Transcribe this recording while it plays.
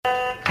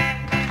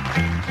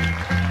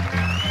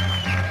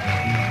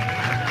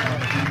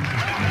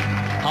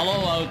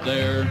right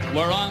there,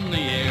 we're on the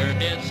air.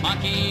 It's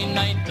hockey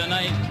night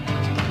tonight.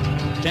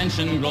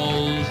 Tension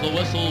grows, the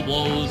whistle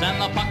blows,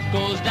 and the puck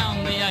goes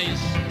down the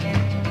ice.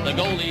 The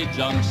goalie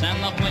jumps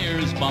and the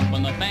players bump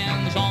and the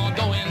fans all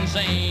go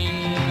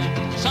insane.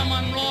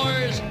 Someone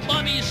roars,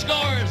 Bobby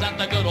scores at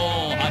the good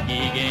old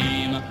hockey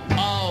game.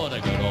 Oh, the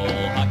good old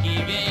hockey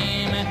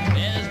game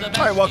is the best.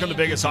 All right, welcome to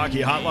Vegas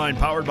Hockey Hotline,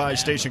 powered by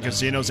Station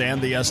Casinos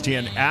and the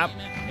STN app.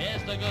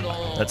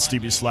 That's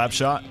Stevie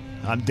Slapshot.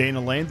 I'm Dana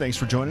Lane. Thanks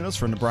for joining us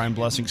from the Brian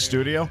Blessing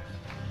studio.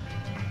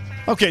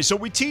 Okay, so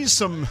we teased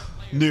some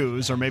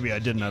news, or maybe I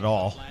didn't at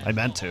all. I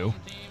meant to.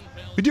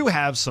 We do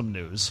have some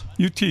news.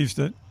 You teased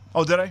it.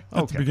 Oh, did I?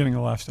 At the beginning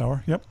of last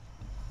hour. Yep.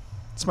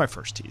 It's my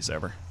first tease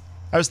ever.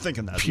 I was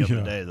thinking that the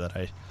other day that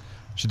I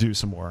should do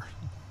some more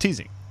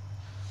teasing.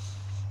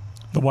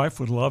 The wife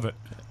would love it.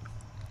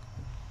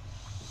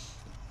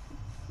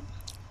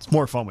 It's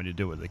more fun when you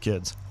do it with the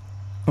kids.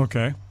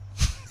 Okay.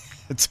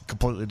 It's a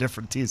completely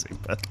different teasing,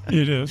 but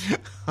it is.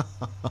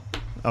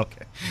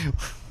 Okay.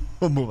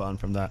 We'll move on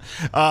from that.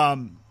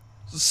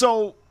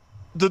 So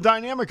the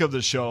dynamic of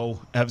the show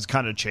has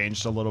kind of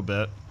changed a little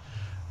bit.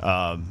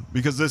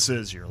 Because this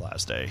is your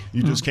last day.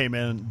 You just came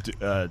in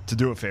to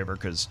do a favor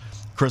because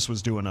Chris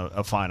was doing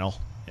a final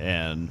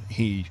and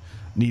he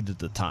needed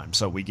the time.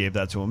 So we gave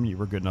that to him. You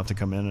were good enough to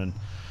come in and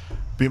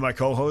be my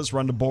co-host,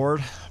 run the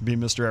board, be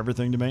Mr.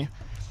 Everything to me.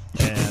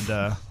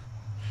 And,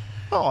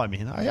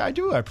 I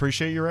do. I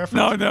appreciate your effort.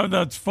 No,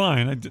 that's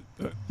fine.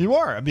 You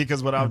are,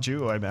 because without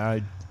you,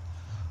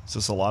 it's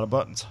just a lot of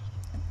buttons.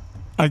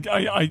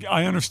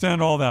 I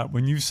understand all that.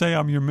 When you say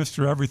I'm your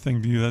Mr.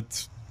 Everything to you,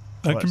 that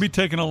can be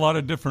taken a lot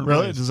of different ways.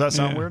 Really? Does that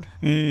sound weird?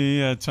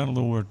 Yeah, it sounded a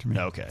little weird to me.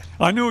 Okay.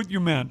 I knew what you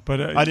meant,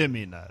 but I didn't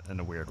mean that in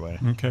a weird way.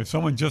 Okay,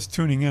 someone just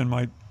tuning in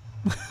might.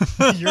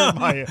 You're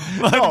my.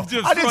 No,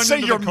 I didn't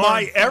say you're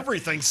my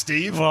everything,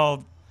 Steve.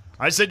 Well,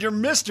 I said you're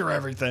Mr.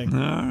 Everything. All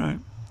right.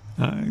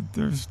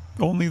 There's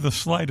only the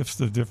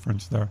slightest of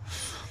difference there.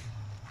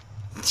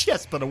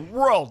 Yes, but a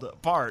world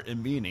apart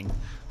in meaning.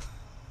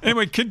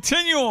 Anyway,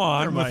 continue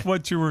on with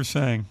what you were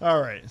saying.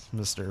 All right,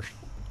 Mr.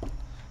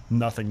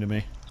 Nothing to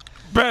me.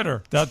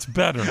 Better. That's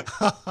better.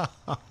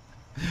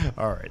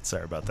 All right.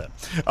 Sorry about that.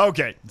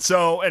 Okay.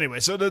 So anyway,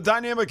 so the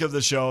dynamic of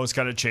the show has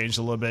kind of changed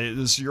a little bit.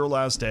 This is your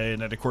last day.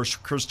 And then, of course,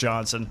 Chris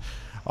Johnson,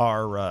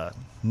 our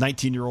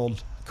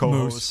 19-year-old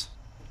co-host,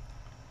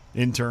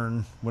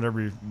 intern, whatever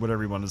you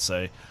want to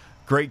say.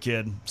 Great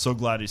kid. So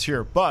glad he's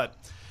here. But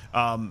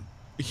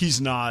he's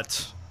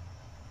not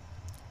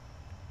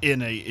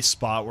in a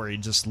spot where he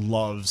just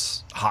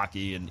loves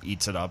hockey and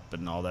eats it up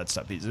and all that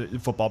stuff. He's a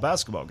football,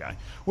 basketball guy,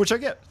 which I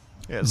get.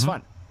 Yeah, it's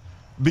fun.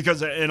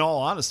 Because in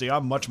all honesty,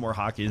 I'm much more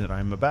hockey than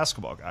I'm a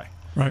basketball guy.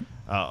 Right.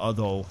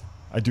 Although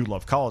I do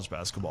love college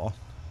basketball.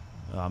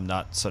 I'm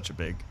not such a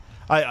big...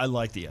 I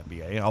like the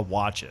NBA. I'll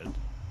watch it.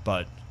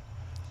 But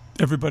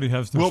everybody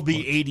has their we'll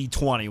be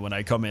 80-20 when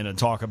I come in and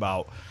talk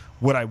about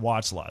what I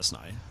watched last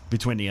night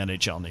between the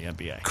NHL and the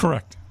NBA.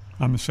 Correct.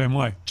 I'm the same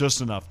way. Just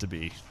enough to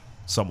be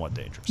somewhat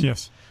dangerous.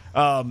 Yes.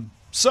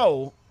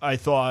 So I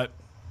thought,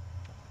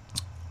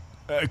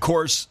 of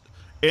course...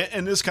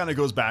 And this kind of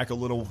goes back a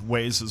little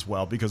ways as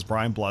well, because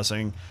Brian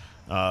Blessing,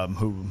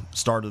 who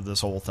started this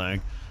whole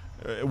thing,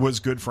 was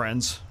good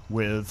friends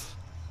with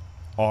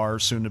our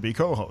soon-to-be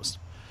co-host.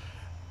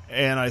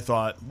 And I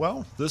thought,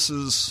 well,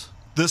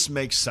 this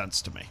makes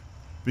sense to me,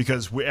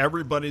 because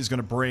everybody's going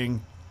to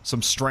bring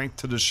some strength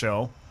to the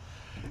show.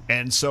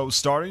 And so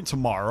starting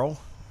tomorrow,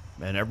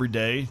 and every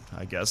day,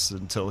 I guess,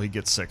 until he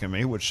gets sick of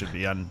me, which should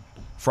be on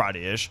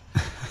Friday-ish,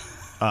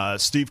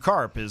 Steve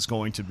Karp is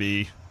going to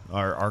be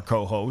our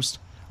co-host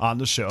on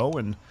the show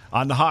and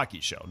on the hockey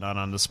show, not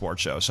on the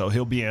sports show. So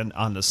he'll be in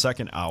on the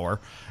second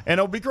hour, and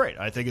it'll be great.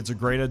 I think it's a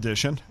great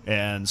addition,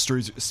 and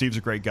Steve's a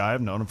great guy.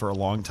 I've known him for a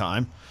long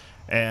time,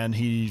 and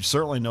he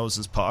certainly knows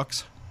his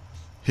pucks.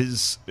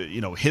 His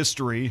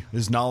history,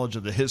 his knowledge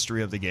of the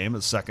history of the game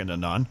is second to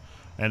none,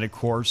 and of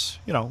course,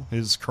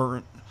 his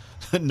current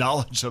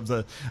knowledge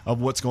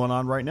of what's going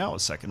on right now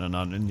is second to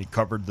none. And he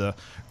covered the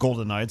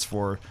Golden Knights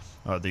for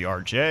the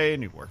RJ,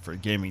 and he worked for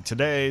Gaming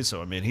Today.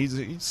 So I mean,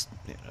 he's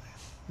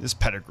his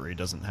pedigree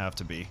doesn't have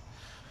to be,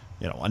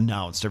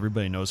 announced.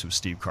 Everybody knows who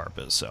Steve Karp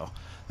is. So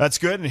that's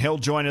good. And he'll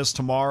join us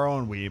tomorrow,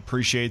 and we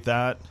appreciate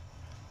that.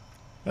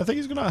 I think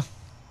it's going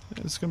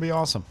to be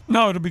awesome.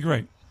 No, it'll be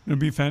great. It'll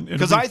be fantastic.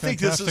 Because I think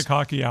this is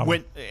hockey hour.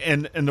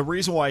 And the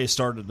reason why I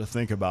started to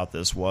think about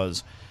this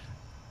was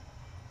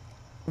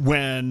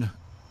when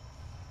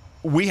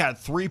we had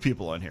three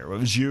people in here. It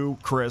was you,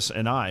 Chris,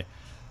 and I.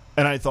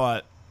 And I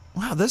thought,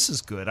 wow, this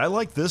is good. I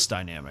like this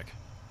dynamic.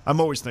 I'm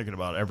always thinking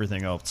about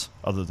everything else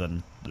other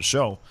than the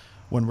show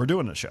when we're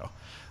doing the show.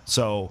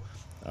 So,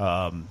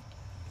 I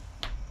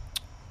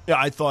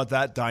thought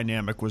that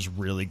dynamic was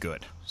really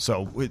good.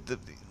 So,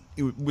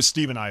 with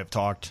Steve and I have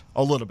talked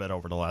a little bit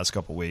over the last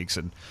couple of weeks,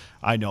 and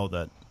I know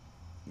that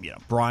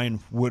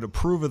Brian would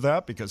approve of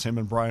that because him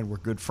and Brian were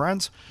good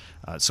friends.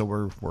 So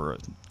we're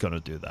going to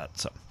do that.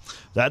 So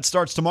that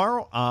starts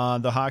tomorrow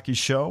on the hockey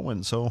show,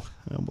 and so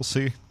we'll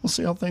see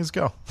how things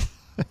go.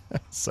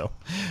 So,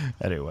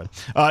 anyway.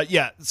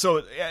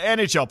 So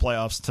NHL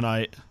playoffs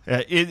tonight.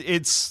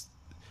 It's...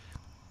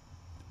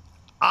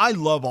 I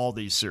love all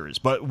these series,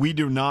 but we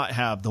do not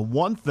have... The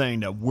one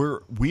thing that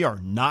we are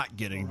not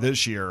getting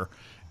this year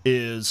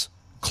is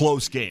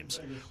close games.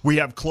 We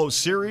have close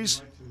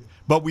series,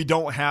 but we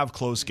don't have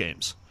close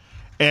games.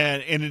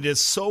 And it is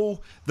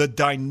so... The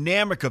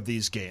dynamic of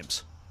these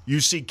games... You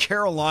see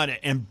Carolina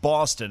and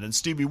Boston, and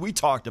Stevie, we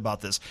talked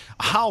about this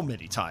how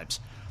many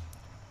times?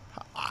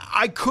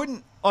 I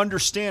couldn't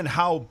understand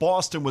how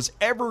Boston was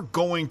ever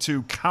going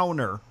to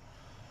counter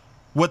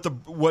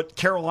what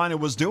Carolina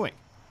was doing.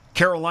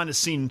 Carolina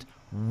seemed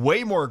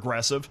way more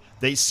aggressive.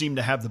 They seemed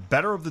to have the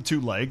better of the two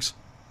legs,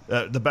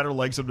 the better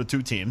legs of the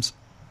two teams.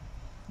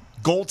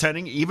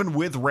 Goaltending, even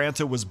with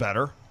Ranta, was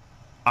better,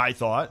 I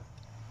thought.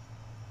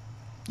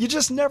 You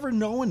just never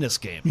know in this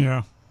game.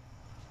 Yeah.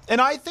 And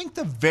I think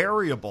the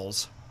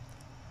variables,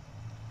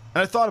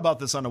 and I thought about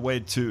this on the way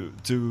to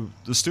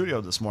the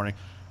studio this morning,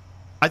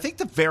 I think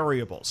the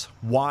variables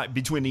why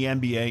between the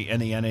NBA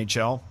and the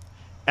NHL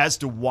as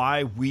to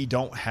why we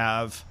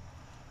have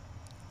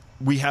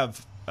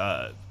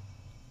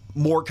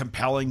more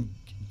compelling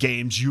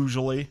games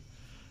usually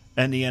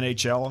in the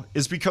NHL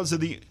is because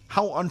of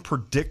how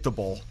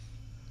unpredictable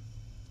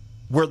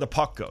where the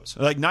puck goes.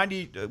 Like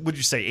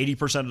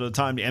 80% of the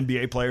time, the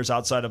NBA players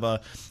outside of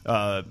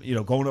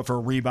going up for a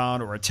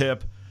rebound or a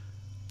tip,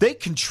 they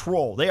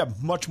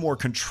have much more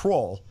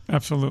control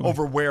absolutely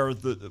over where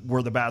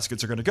the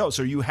baskets are going to go.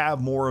 So you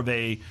have more of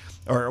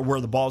or where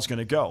the ball's going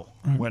to go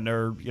when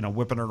they're,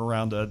 whipping it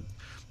around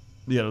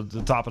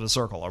the top of the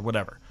circle or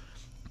whatever.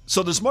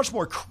 So there's much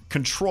more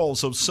control,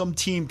 so some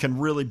team can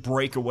really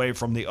break away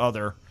from the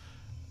other,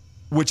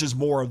 which is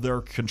more of their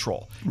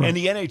control. Right. In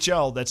the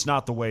NHL, that's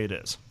not the way it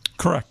is.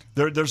 Correct.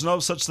 There's no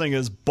such thing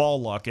as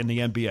ball luck in the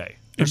NBA.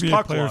 There's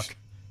puck luck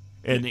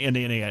in the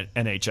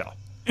NHL.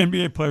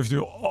 NBA players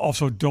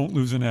don't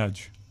lose an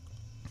edge.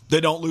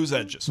 They don't lose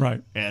edges.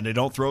 Right. And they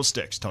don't throw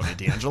sticks, Tony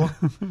D'Angelo.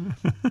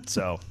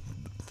 So.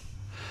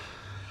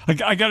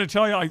 I got to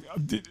tell you,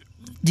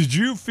 did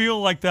you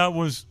feel like that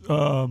was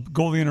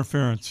goalie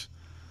interference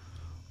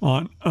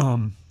on,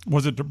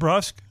 was it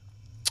DeBrusk?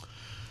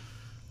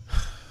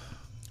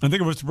 I think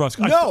it was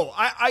DeBrusk. No,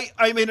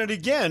 I mean, and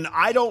again,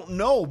 I don't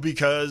know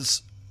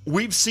because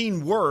we've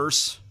seen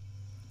worse.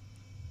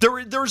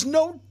 There's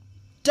no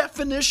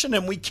definition,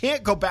 and we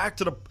can't go back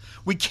to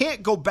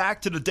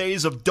the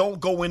days of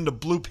don't go into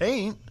blue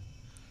paint.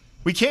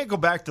 We can't go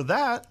back to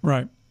that.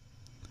 Right.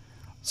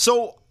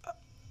 So,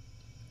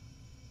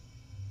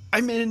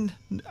 I mean,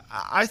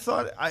 I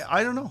thought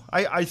I don't know.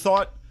 I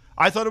thought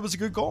it was a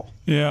good goal.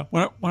 Yeah.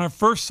 When I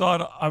first saw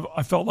it,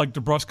 I felt like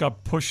DeBrusk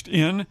got pushed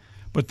in,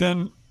 but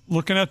then.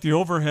 Looking at the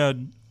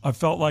overhead, I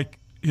felt like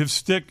his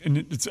stick, and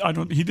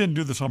he didn't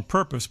do this on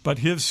purpose, but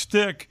his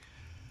stick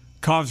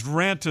caused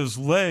Ranta's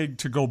leg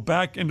to go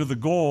back into the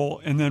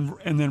goal, and then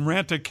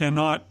Ranta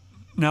cannot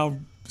now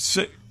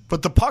sit.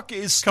 But the puck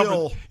is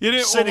still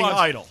sitting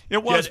idle.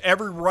 It was. You had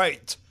every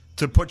right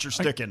to put your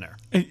stick in there.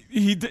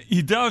 He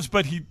does,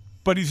 but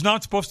he's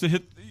not supposed to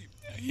hit.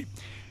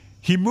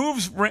 He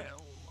moves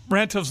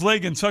Ranta's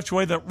leg in such a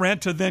way that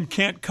Ranta then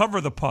can't cover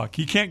the puck.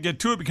 He can't get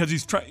to it because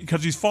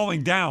he's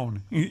falling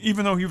down.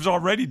 Even though he was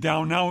already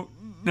down,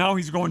 now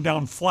he's going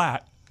down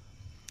flat.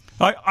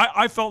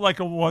 I felt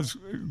like it was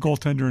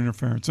goaltender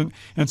interference,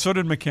 and so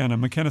did McKenna.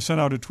 McKenna sent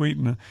out a tweet,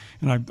 and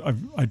I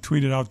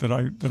tweeted out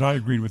that I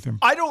agreed with him.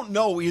 I don't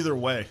know either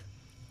way.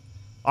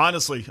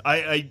 Honestly,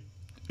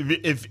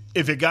 if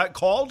it got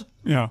called,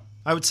 yeah,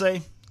 I would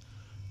say,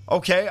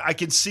 okay, I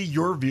can see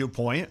your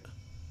viewpoint.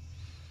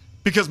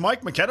 Because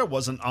Mike McKenna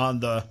wasn't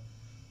on the...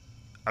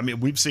 I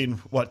mean, we've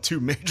seen, two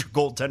major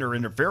goaltender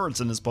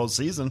interference in this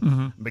postseason.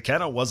 Mm-hmm.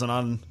 McKenna wasn't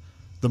on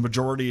the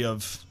majority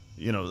of,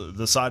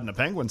 the side in the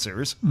Penguin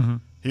series. Mm-hmm.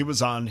 He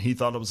was on... He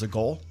thought it was a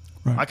goal.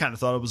 Right. I kind of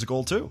thought it was a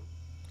goal, too.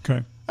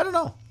 Okay. I don't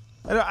know.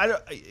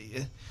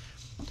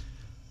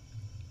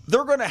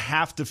 They're going to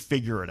have to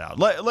figure it out.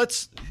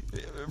 Let's...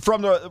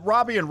 From the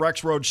Robbie and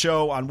Rex Road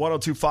show on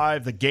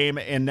 102.5, The Game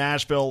in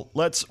Nashville,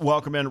 let's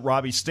welcome in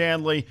Robbie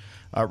Stanley.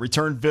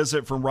 Return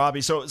visit from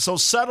Robbie. So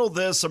settle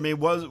this. I mean,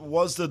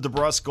 was the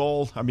DeBrusk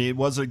goal? I mean,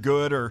 was it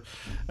good, or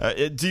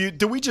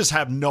do we just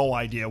have no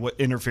idea what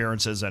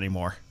interference is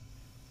anymore?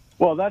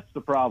 Well, that's the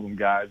problem,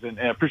 guys, and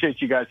I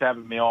appreciate you guys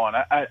having me on.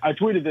 I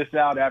tweeted this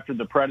out after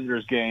the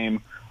Predators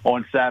game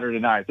on Saturday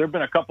night. There have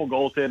been a couple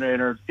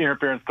goaltender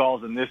interference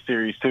calls in this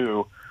series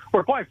too,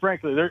 where quite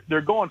frankly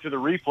they're going to the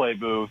replay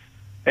booth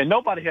and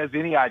nobody has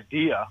any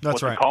idea what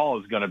the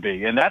call is going to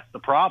be, and that's the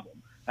problem.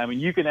 I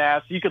mean, you could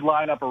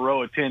line up a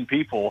row of 10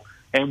 people,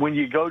 and when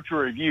you go to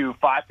review,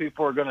 5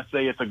 people are going to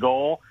say it's a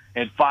goal,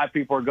 and 5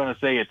 people are going to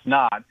say it's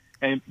not.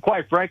 And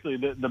quite frankly,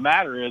 the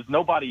matter is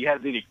nobody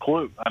has any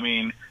clue. I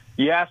mean,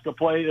 you ask a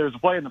play. There was a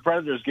play in the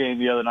Predators game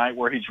the other night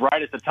where he's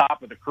right at the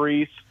top of the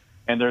crease,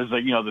 and there's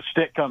the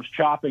stick comes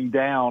chopping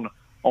down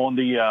on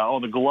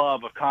the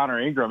glove of Connor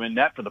Ingram in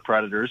net for the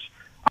Predators.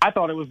 I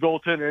thought it was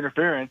goaltender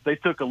interference. They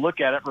took a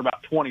look at it for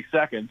about 20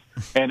 seconds,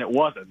 and it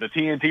wasn't. The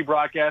TNT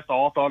broadcast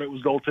all thought it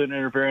was goaltender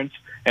interference,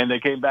 and they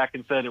came back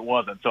and said it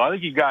wasn't. So I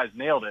think you guys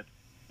nailed it.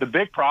 The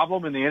big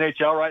problem in the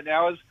NHL right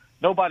now is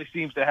nobody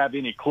seems to have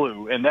any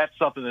clue, and that's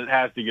something that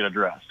has to get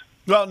addressed.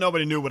 Well,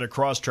 nobody knew what a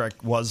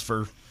cross-check was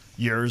for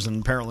years,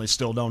 and apparently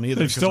still don't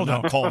either. They still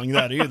don't. Not calling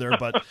that either.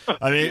 But,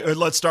 I mean,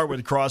 let's start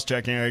with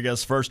cross-checking, I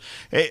guess, first.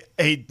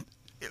 Hey,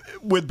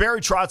 with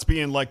Barry Trotz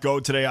being let go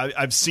today,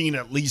 I've seen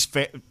at least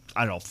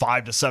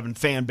 5 to 7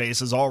 fan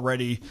bases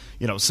already,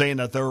 saying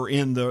that they're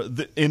in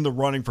the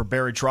running for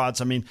Barry Trotz.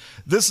 I mean,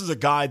 this is a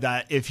guy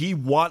that if he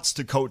wants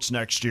to coach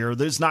next year,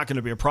 there's not going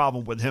to be a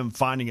problem with him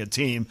finding a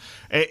team.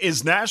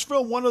 Is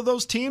Nashville one of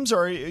those teams,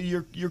 or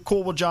you're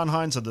cool with John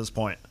Hines at this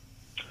point?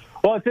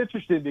 Well, it's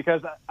interesting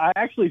because I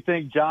actually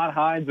think John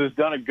Hines has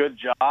done a good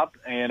job,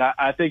 and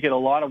I think in a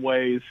lot of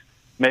ways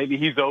maybe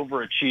he's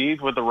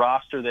overachieved with the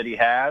roster that he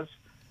has.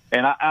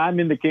 And I'm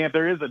in the camp.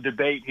 There is a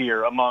debate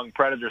here among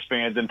Predators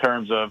fans in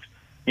terms of,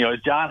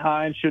 is John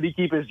Hines, should he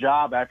keep his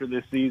job after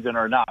this season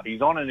or not?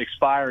 He's on an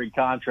expiring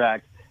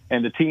contract,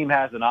 and the team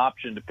has an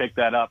option to pick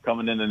that up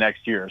coming into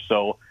next year.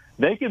 So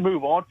they can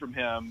move on from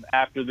him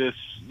after this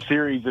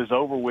series is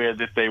over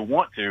with if they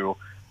want to.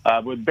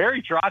 With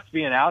Barry Trotz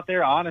being out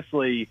there,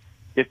 honestly,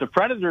 if the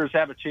Predators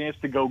have a chance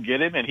to go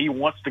get him and he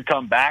wants to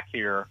come back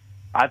here,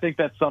 I think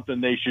that's something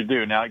they should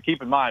do. Now,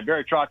 keep in mind,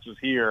 Barry Trotz was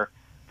here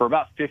for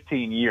about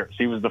 15 years.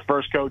 He was the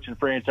first coach in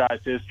franchise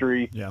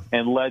history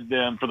and led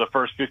them for the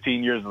first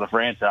 15 years of the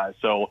franchise.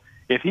 So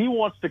if he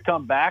wants to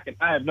come back, and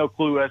I have no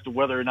clue as to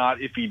whether or not,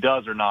 if he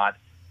does or not,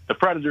 the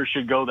Predators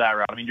should go that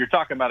route. I mean, you're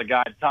talking about a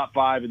guy top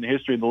 5 in the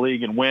history of the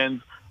league and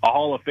wins, a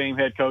Hall of Fame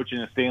head coach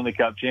and a Stanley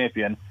Cup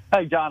champion. I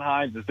think John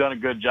Hines has done a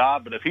good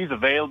job, but if he's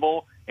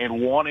available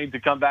and wanting to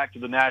come back to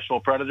the Nashville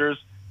Predators,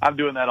 I'm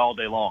doing that all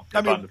day long.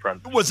 I'm the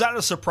Predators. Was that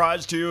a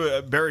surprise to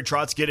you, Barry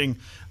Trotz getting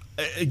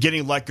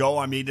let go?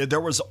 I mean,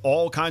 there was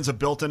all kinds of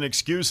built-in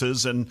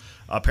excuses, and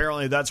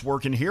apparently that's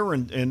working here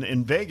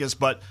in Vegas.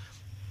 But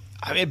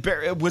I mean,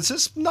 Barry, was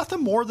this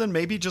nothing more than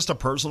maybe just a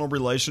personal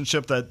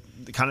relationship that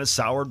kind of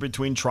soured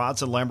between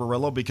Trotz and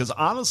Lamoriello? Because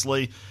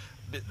honestly,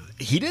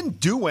 he didn't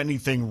do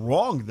anything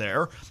wrong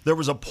there. There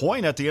was a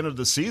point at the end of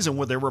the season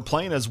where they were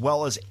playing as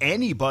well as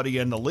anybody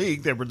in the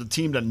league. They were the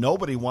team that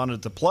nobody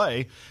wanted to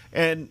play,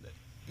 and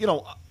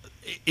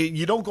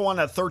you don't go on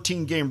that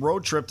 13-game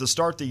road trip to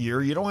start the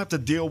year. You don't have to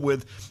deal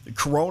with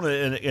Corona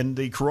and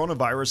the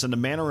coronavirus and the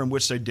manner in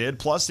which they did,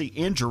 plus the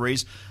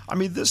injuries. I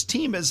mean, this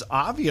team is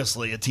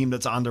obviously a team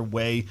that's on their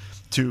way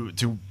to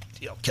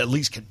at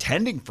least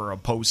contending for a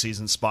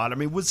postseason spot. I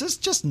mean, was this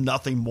just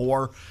nothing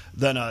more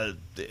than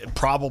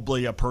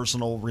probably a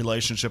personal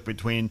relationship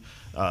between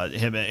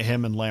him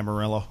and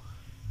Lamoriello?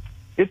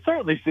 It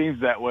certainly seems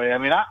that way. I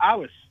mean, I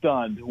was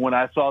stunned when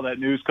I saw that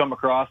news come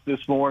across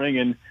this morning,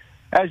 and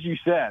as you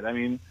said, I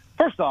mean,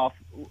 first off,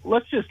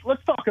 let's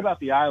talk about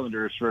the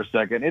Islanders for a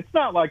second. It's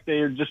not like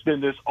they've just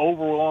been this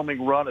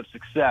overwhelming run of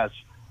success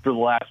for the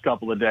last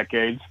couple of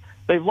decades.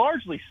 They've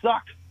largely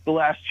sucked the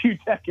last few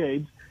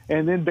decades,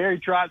 and then Barry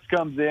Trotz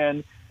comes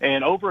in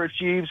and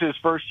overachieves his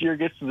first year,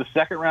 gets to the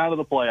second round of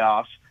the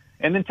playoffs,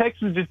 and then takes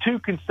them to 2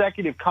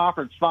 consecutive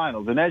conference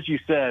finals. And as you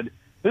said,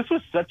 this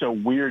was such a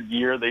weird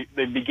year.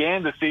 They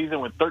began the season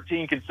with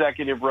 13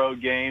 consecutive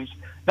road games.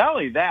 Not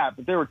only that,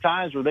 but there were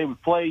times where they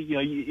would play,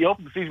 you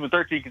open the season with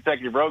 13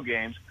 consecutive road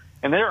games,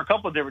 and there were a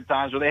couple of different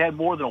times where they had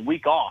more than a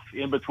week off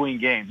in between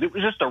games. It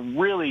was just a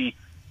really,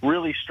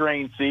 really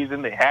strange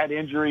season. They had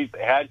injuries.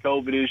 They had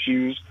COVID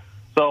issues.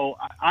 So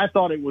I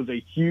thought it was a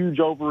huge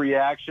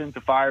overreaction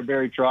to fire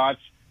Barry Trotz.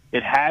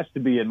 It has to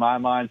be, in my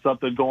mind,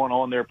 something going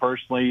on there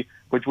personally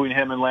between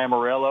him and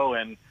Lamoriello,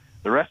 and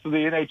the rest of the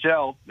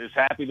NHL is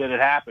happy that it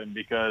happened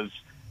because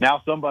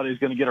now somebody's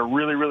going to get a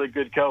really, really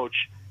good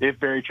coach if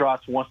Barry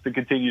Trotz wants to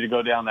continue to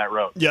go down that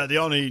road. Yeah, the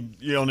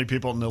only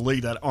people in the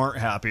league that aren't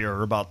happy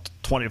are about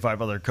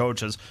 25 other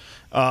coaches.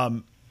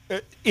 Does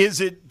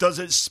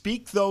it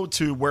speak, though,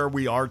 to where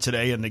we are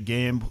today in the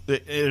game?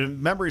 If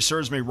memory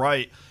serves me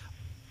right,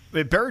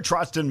 Barry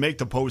Trotz didn't make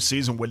the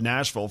postseason with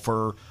Nashville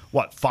for,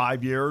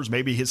 5 years?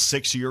 Maybe his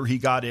 6th year he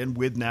got in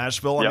with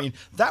Nashville. Yep. I mean,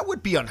 that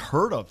would be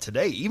unheard of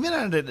today, even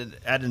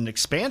at an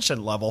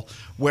expansion level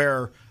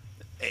where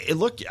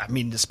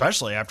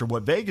especially after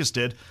what Vegas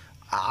did,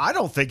 I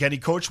don't think any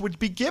coach would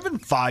be given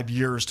 5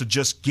 years to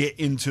just get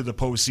into the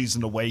postseason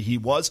the way he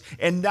was.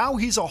 And now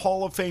he's a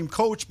Hall of Fame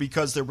coach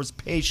because there was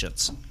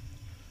patience.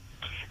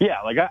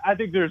 Yeah, I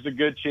think there's a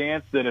good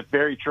chance that if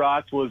Barry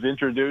Trotz was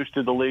introduced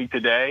to the league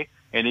today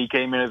and he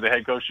came in as a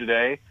head coach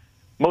today,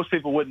 most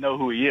people wouldn't know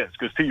who he is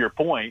because, to your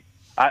point,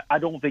 I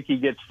don't think he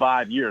gets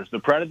 5 years. The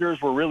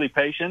Predators were really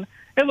patient.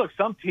 And, look,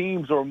 some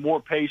teams are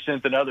more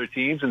patient than other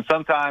teams, and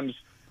sometimes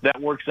that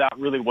works out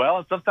really well,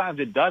 and sometimes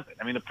it doesn't.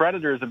 I mean, the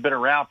Predators have been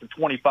around for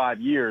 25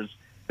 years.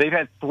 They've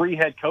had 3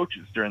 head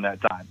coaches during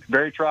that time: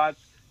 Barry Trotz,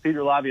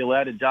 Peter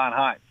Laviolette, and John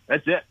Hines.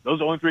 That's it. Those are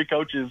the only 3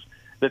 coaches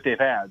that they've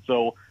had.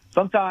 So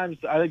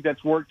sometimes I think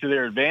that's worked to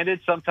their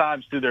advantage,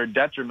 sometimes to their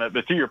detriment.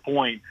 But to your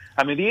point,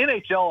 I mean, the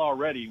NHL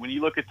already, when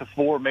you look at the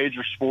 4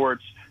 major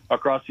sports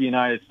across the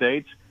United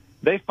States,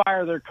 they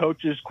fire their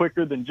coaches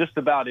quicker than just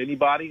about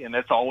anybody, and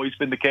that's always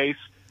been the case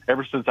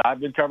ever since I've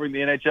been covering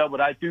the NHL.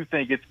 But I do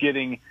think it's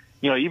getting,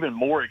 even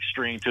more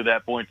extreme to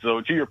that point.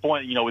 So to your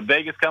point, with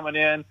Vegas coming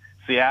in,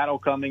 Seattle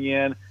coming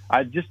in,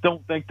 I just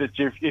don't think that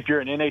if you're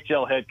an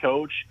NHL head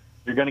coach,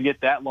 you're going to get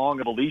that long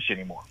of a leash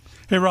anymore.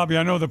 Hey, Robbie,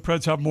 I know the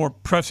Preds have more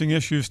pressing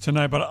issues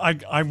tonight, but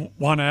I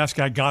want to ask,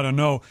 I got to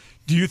know,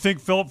 do you think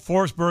Philip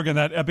Forsberg and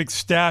that epic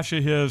stash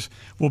of his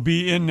will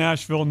be in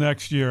Nashville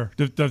next year?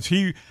 Does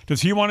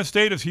he want to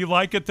stay? Does he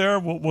like it there?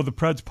 Will the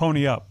Preds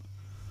pony up?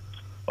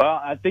 Well,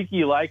 I think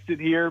he likes it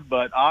here,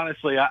 but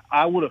honestly,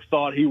 I would have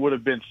thought he would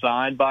have been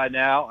signed by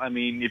now. I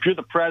mean, if you're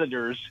the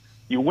Predators,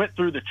 you went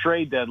through the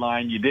trade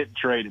deadline, you didn't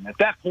trade him. At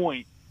that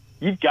point,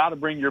 you've got to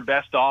bring your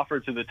best offer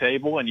to the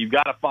table, and you've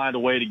got to find a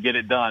way to get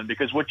it done,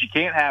 because what you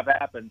can't have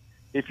happen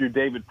if you're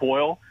David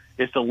Poile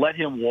is to let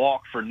him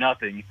walk for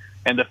nothing.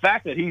 And the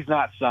fact that he's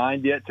not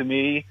signed yet, to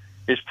me,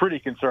 is pretty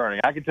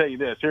concerning. I can tell you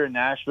this, here in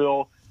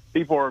Nashville,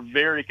 people are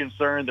very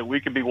concerned that we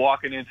could be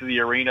walking into the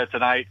arena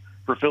tonight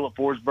for Philip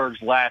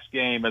Forsberg's last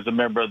game as a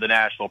member of the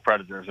Nashville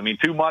Predators. I mean,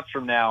 2 months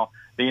from now,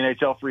 the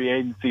NHL free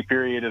agency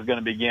period is going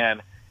to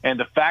begin. And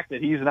the fact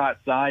that he's not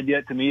signed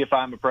yet, to me, if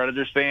I'm a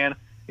Predators fan,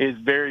 is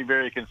very,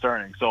 very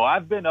concerning. So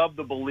I've been of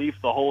the belief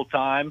the whole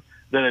time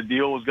that a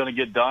deal was going to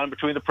get done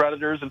between the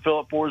Predators and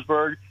Philip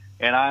Forsberg,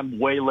 and I'm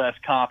way less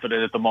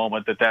confident at the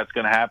moment that that's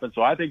going to happen.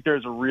 So I think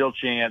there's a real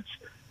chance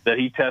that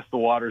he tests the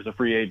waters of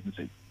free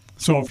agency.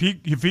 So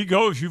if he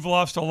goes, you've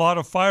lost a lot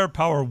of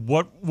firepower.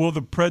 What will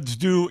the Preds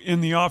do in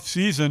the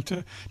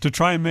offseason to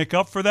try and make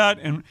up for that?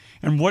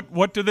 And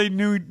what do they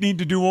need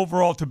to do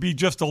overall to be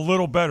just a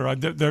little better?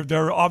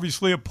 They're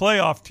obviously a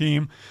playoff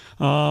team,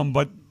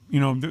 but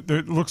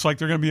it looks like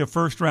they're going to be a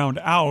first round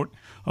out.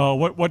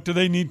 What do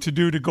they need to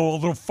do to go a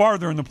little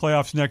farther in the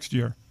playoffs next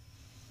year?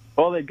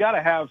 Well, they've got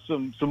to have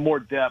some more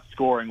depth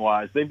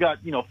scoring-wise. They've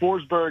got,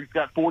 Forsberg's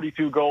got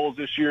 42 goals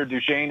this year.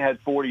 Duchesne had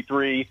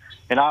 43.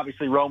 And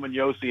obviously Roman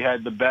Josi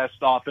had the best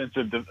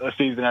offensive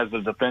season as a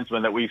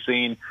defenseman that we've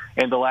seen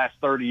in the last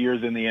 30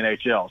 years in the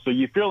NHL. So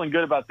you're feeling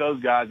good about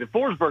those guys. If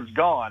Forsberg's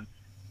gone,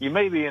 you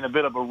may be in a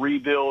bit of a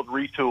rebuild,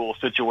 retool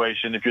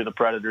situation if you're the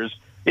Predators.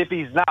 If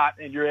he's not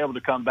and you're able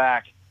to come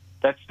back,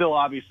 that's still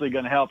obviously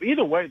going to help.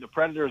 Either way, the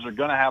Predators are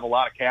going to have a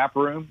lot of cap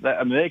room.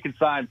 I mean, they can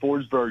sign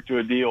Forsberg to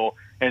a deal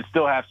and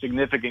still have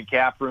significant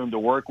cap room to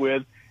work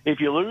with. If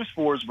you lose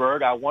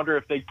Forsberg, I wonder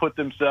if they put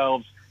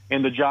themselves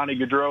in the Johnny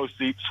Gaudreau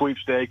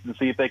sweepstakes and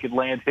see if they could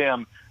land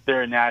him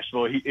there in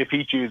Nashville if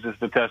he chooses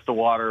to test the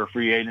water or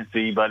free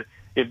agency. But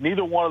if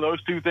neither one of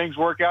those two things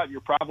work out,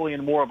 you're probably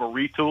in more of a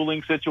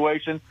retooling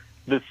situation.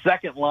 The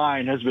second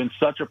line has been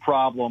such a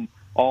problem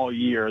all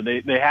year.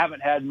 They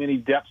haven't had many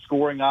depth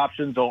scoring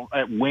options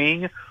at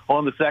wing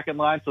on the second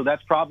line, so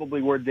that's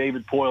probably where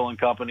David Poile and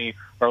company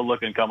are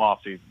looking come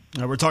off season.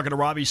 We're talking to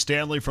Robbie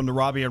Stanley from the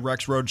Robbie and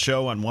Rex Road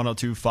Show on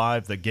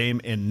 102.5, The Game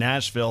in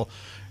Nashville.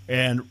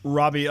 And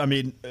Robbie, I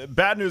mean,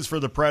 bad news for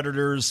the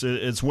Predators.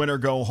 It's win or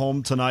go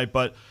home tonight,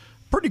 but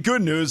pretty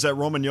good news that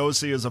Roman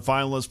Josi is a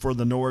finalist for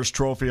the Norris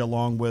Trophy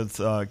along with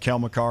Cale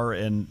Makar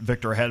and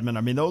Victor Hedman.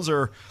 I mean, those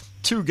are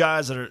two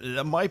guys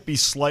that might be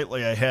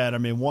slightly ahead. I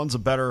mean, one's a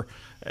better.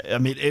 I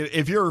mean,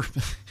 if you're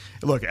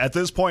look at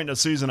this point in the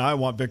season, I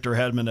want Victor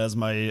Hedman as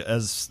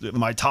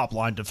my top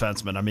line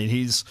defenseman. I mean,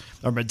 he's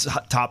my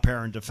top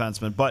pairing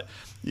defenseman, but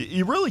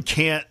you really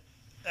can't.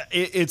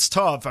 It's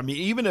tough. I mean,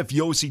 even if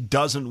Josi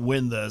doesn't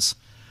win this,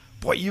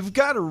 boy, you've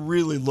got to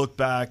really look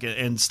back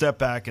and step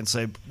back and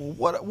say,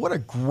 well, what a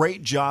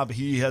great job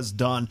he has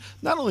done,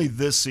 not only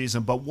this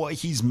season, but what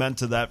he's meant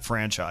to that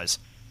franchise.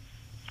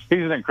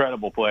 He's an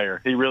incredible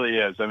player. He really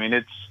is. I mean,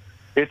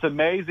 it's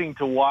amazing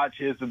to watch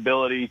his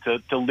ability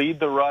to lead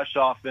the rush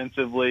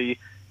offensively,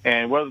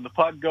 and whether the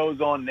puck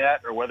goes on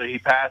net or whether he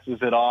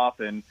passes it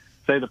off and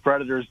say the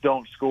Predators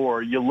don't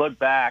score, you look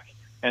back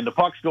and the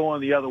puck's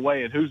going the other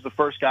way, and who's the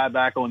first guy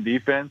back on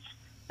defense?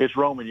 It's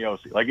Roman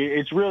Josi. Like,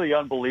 it's really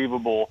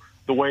unbelievable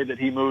the way that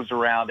he moves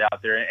around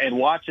out there. And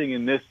watching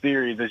in this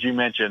series, as you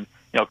mentioned,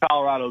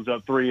 Colorado's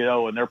up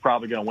 3-0, and they're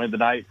probably going to win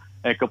tonight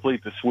and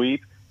complete the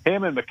sweep.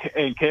 Him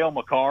and Cale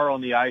Makar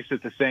on the ice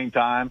at the same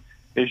time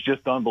is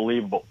just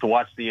unbelievable. To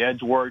watch the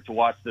edge work, to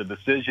watch the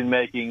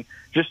decision-making,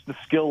 just the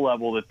skill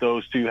level that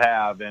those two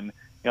have. And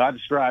I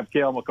described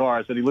Cale Makar.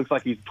 I said he looks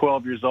like he's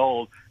 12 years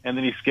old, and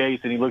then he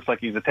skates, and he looks like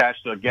he's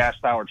attached to a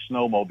gas-powered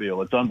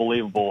snowmobile. It's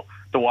unbelievable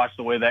to watch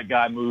the way that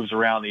guy moves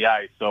around the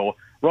ice. So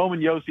Roman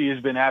Josi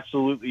has been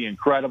absolutely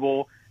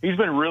incredible. He's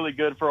been really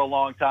good for a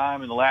long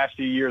time. In the last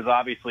few years,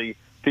 obviously,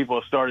 people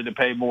have started to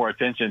pay more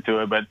attention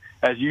to it. But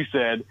as you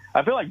said,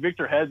 I feel like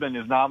Victor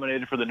Hedman is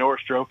nominated for the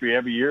Norris Trophy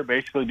every year,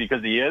 basically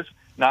because he is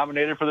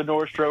nominated for the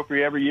Norris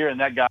Trophy every year, and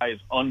that guy is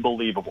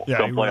unbelievable.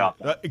 Yeah,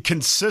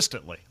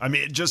 consistently. I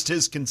mean, just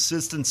his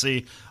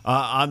consistency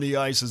on the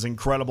ice is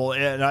incredible.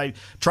 And I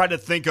try to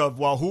think of,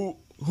 well,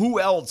 who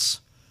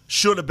else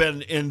should have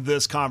been in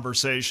this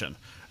conversation?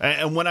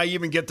 And when I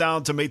even get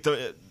down to make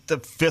the the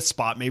fifth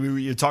spot. Maybe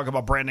you talk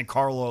about Brandon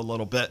Carlo a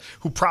little bit,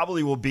 who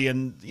probably will be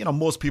in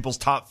most people's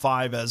top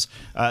five as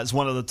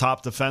one of the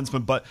top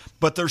defensemen.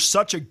 But there's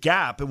such a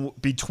gap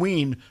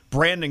between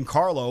Brandon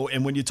Carlo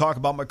and when you talk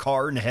about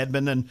Makar and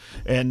Hedman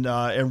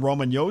and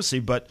Roman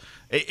Josi. But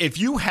if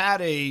you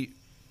had a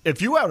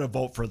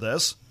vote for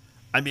this,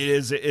 I mean,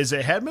 is it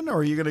Hedman, or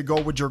are you going to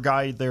go with your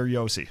guy there,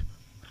 Josi?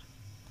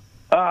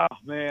 Oh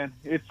man,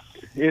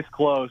 it's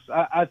close.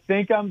 I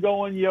think I'm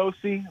going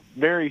Josi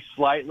very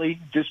slightly,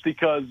 just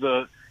because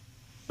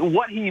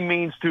what he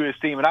means to his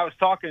team. And I was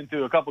talking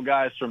to a couple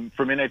guys from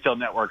NHL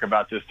Network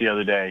about this the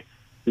other day.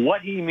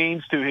 What he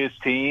means to his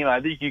team,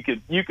 I think you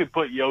could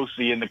put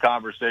Josi in the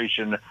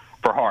conversation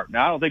for Hart.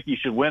 Now, I don't think he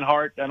should win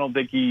Hart. I don't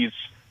think he's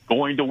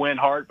going to win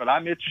Hart, but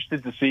I'm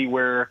interested to see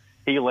where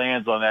he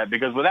lands on that,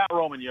 because without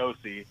Roman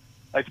Josi,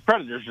 the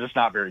Predators are just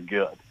not very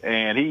good,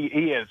 and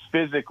he has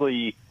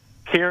physically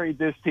carried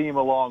this team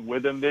along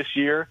with him this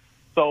year.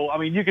 So, I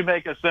mean, you can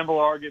make a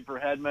similar argument for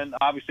Hedman.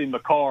 Obviously,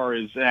 Makar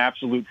is an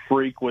absolute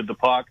freak with the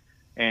puck,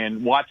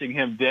 and watching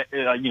him,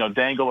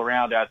 dangle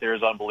around out there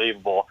is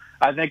unbelievable.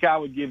 I think I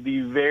would give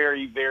the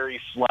very,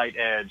 very slight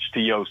edge to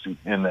Josi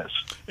in this.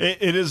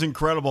 It is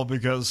incredible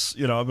because,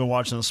 I've been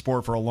watching the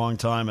sport for a long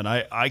time, and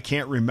I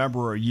can't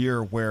remember a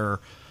year where,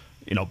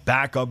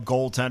 backup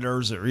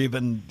goaltenders, or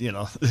even,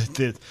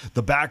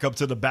 the backup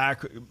to the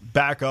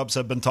backups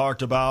have been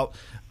talked about.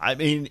 I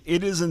mean,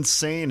 it is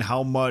insane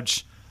how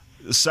much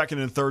second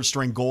and third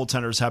string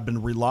goaltenders have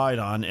been relied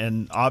on,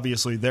 and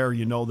obviously there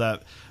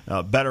that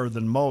better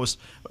than most.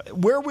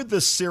 Where would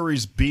this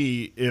series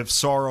be if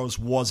Saros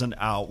wasn't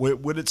out?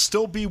 Would it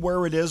still be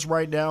where it is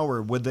right now,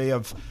 or would they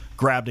have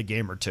grabbed a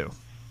game or two?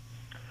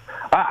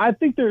 I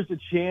think there's a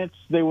chance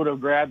they would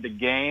have grabbed a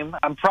game.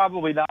 I'm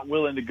probably not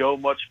willing to go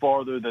much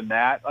farther than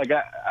that.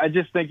 I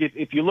just think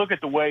if you look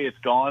at the way it's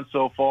gone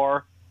so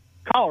far,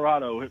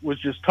 Colorado was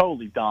just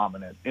totally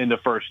dominant in the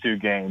first two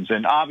games.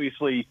 And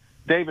obviously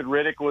David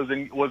Riddick was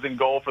in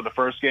goal for the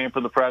first game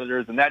for the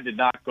Predators, and that did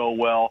not go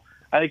well.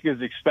 I think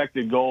his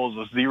expected goals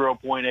was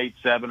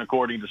 0.87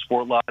 according to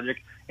Sportlogic,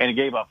 and he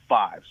gave up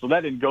 5. So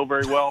that didn't go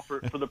very well for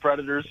the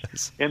Predators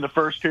in the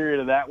first period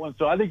of that one.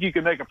 So I think you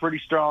can make a pretty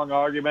strong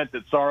argument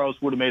that Saros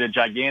would have made a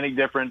gigantic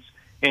difference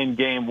in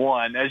Game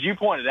 1. As you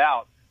pointed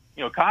out,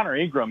 Connor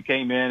Ingram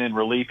came in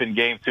relief in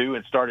Game 2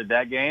 and started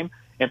that game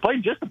and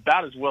played just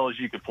about as well as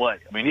you could play.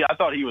 I mean, I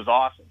thought he was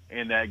awesome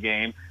in that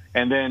game.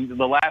 And then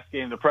the last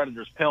game, the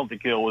Predators' penalty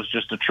kill was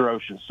just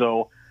atrocious.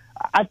 So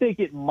I think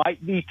it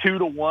might be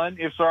 2-1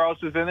 if Saros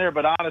is in there,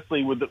 but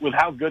honestly, with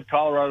how good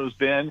Colorado's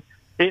been,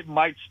 it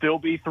might still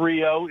be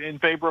 3-0 in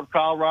favor of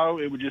Colorado.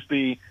 It would just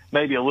be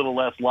maybe a little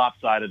less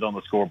lopsided on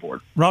the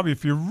scoreboard. Robbie,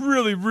 if you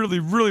really, really,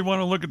 really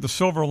want to look at the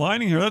silver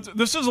lining here,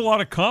 this is a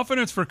lot of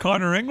confidence for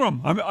Connor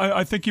Ingram.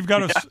 I think you've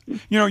got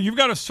you've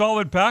got a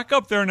solid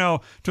backup there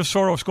now to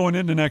Saros going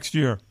into next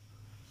year.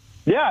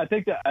 Yeah, I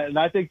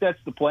think that's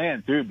the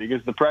plan too,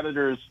 because the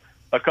Predators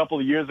a couple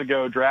of years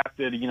ago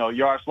drafted,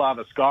 Yaroslav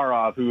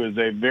Askarov, who is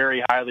a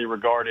very highly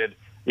regarded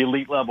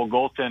elite-level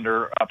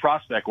goaltender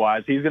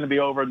prospect-wise. He's going to be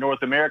over in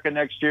North America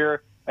next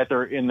year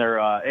in their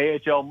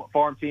AHL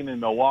farm team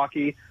in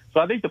Milwaukee. So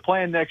I think the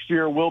plan next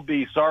year will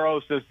be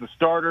Saros as the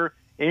starter,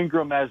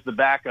 Ingram as the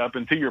backup.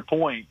 And to your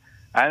point,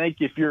 I think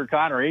if you're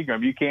Connor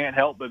Ingram, you can't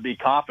help but be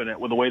confident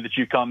with the way that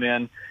you come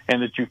in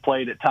and that you've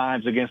played at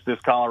times against this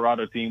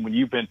Colorado team when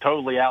you've been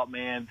totally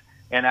outmanned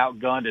and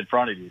outgunned in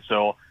front of you.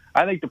 So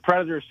I think the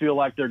Predators feel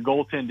like their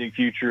goaltending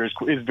future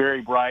is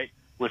very bright,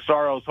 with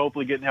Saros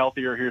hopefully getting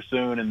healthier here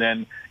soon, and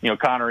then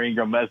Connor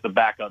Ingram as the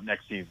backup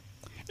next season.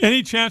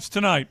 Any chance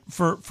tonight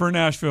for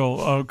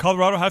Nashville?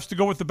 Colorado has to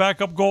go with the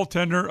backup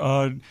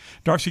goaltender.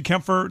 Darcy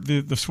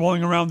Kempfer, the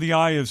swelling around the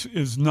eye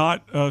is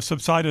not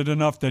subsided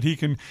enough that he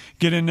can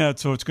get in net,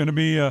 so it's going to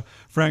be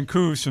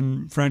Francouz,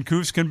 and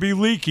Francouz can be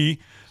leaky.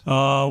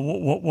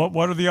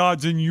 What are the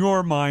odds in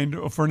your mind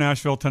for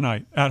Nashville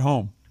tonight at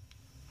home?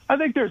 I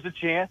think there's a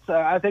chance.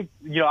 I think,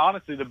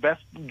 honestly, the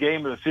best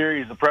game of the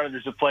series the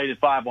Predators have played at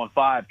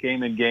 5-on-5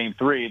 came in Game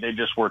 3. They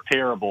just were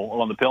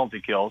terrible on the penalty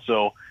kill.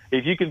 So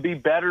if you can be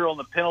better on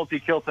the penalty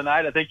kill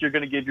tonight, I think you're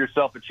going to give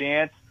yourself a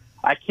chance.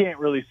 I can't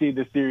really see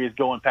this series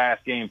going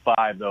past Game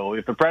 5, though.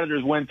 If the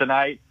Predators win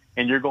tonight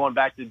and you're going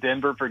back to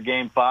Denver for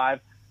Game 5,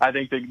 I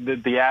think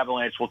the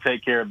Avalanche will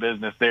take care of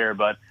business there.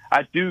 But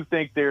I do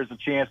think there's a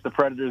chance the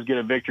Predators get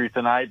a victory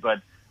tonight. But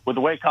with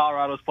the way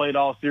Colorado's played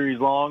all series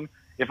long,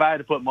 if I had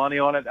to put money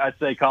on it, I'd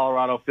say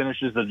Colorado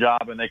finishes the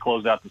job and they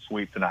close out the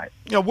sweep tonight.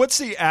 What's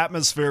the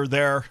atmosphere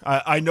there?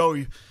 I know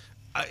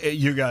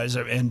you guys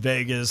are in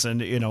Vegas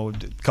and, a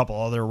couple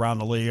other around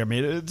the league. I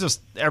mean, it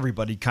just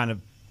everybody kind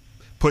of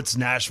puts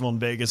Nashville and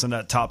Vegas in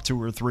that top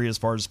 2 or 3 as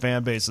far as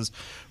fan bases.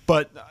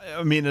 But,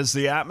 I mean, is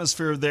the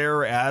atmosphere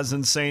there as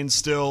insane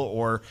still,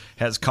 or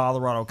has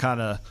Colorado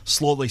kind of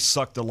slowly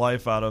sucked the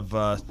life out of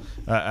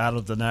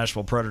the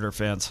Nashville Predator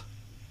fans?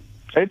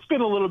 It's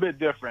been a little bit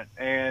different.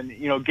 And,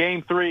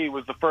 Game 3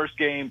 was the first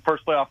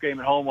playoff game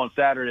at home on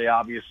Saturday,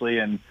 obviously.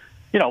 And,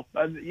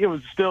 it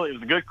was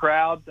a good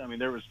crowd. I mean,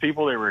 there was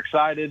people, they were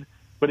excited.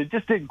 but it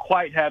just didn't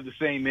quite have the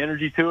same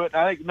energy to it.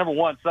 I think, number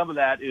one, some of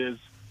that is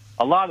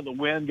a lot of the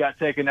wind got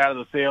taken out of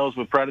the sails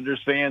with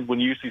Predators fans when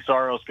UC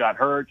Saros got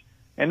hurt.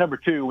 And number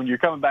two, when you're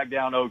coming back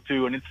down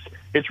 0-2, and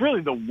it's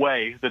really the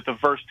way that the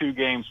first two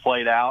games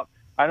played out.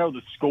 I know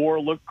the score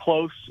looked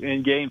close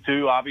in Game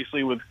 2,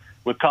 obviously with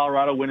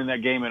Colorado winning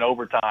that game in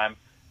overtime.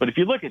 But if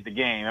you look at the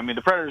game, I mean,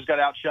 the Predators got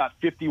outshot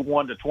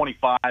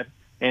 51-25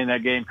 in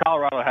that game.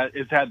 Colorado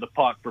has had the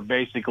puck for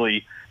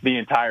basically the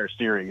entire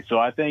series. So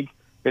I think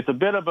it's a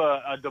bit of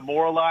a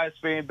demoralized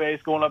fan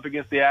base going up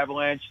against the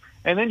Avalanche.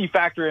 And then you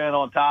factor in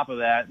on top of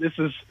that, this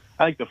is,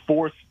 I think, the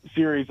fourth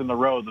series in the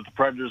row that the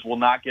Predators will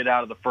not get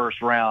out of the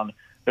first round.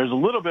 There's a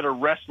little bit of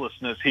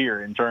restlessness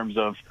here in terms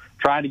of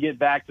trying to get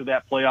back to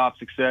that playoff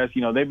success.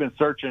 You know, they've been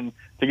searching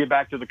to get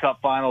back to the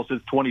Cup final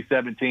since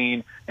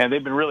 2017, and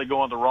they've been really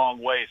going the wrong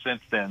way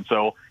since then.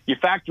 So you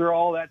factor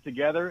all that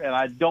together, and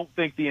I don't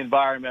think the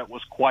environment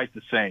was quite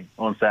the same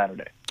on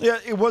Saturday. Yeah,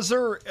 it was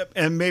there,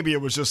 and maybe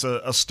it was just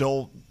a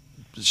still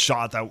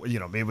shot that, you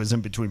know, maybe it was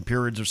in between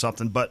periods or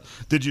something, but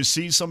did you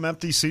see some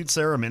empty seats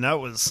there? I mean, that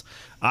was,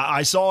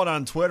 I saw it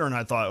on Twitter and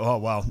I thought, oh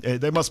wow,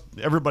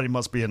 everybody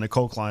must be in the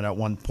Coke line at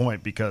one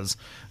point, because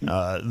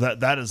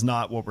that is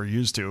not what we're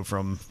used to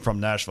from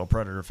Nashville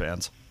Predator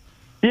fans.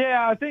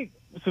 Yeah, I think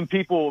some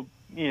people,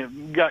 you know,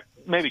 got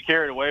maybe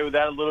carried away with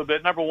that a little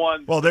bit. Number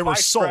one, well, they were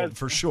sold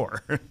for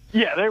sure.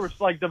 Yeah, they were,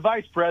 like, the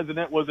vice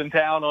president was in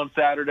town on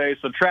Saturday,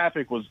 so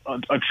traffic was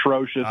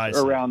atrocious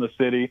around the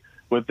city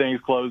with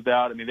things closed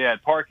out. I mean, they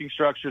had parking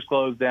structures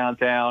closed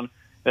downtown.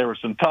 There were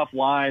some tough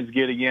lines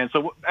getting in.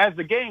 So as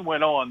the game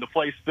went on, the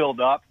place filled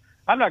up.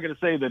 I'm not going to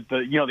say that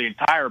the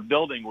entire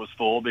building was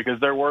full, because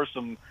there were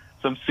some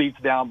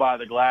seats down by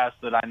the glass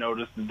that I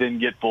noticed that didn't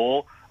get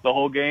full the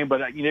whole game,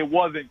 but it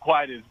wasn't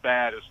quite as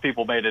bad as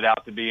people made it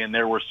out to be, and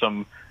there were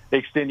some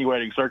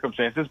extenuating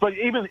circumstances. But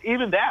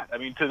even that, I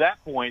mean, to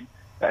that point,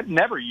 that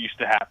never used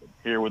to happen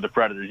here with the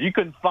Predators. You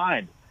couldn't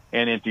find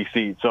an empty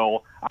seat.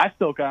 So I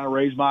still kind of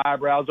raised my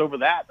eyebrows over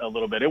that a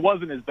little bit. It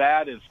wasn't as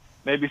bad as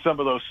maybe some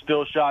of those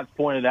still shots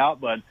pointed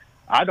out, but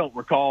I don't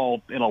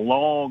recall in a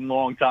long,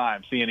 long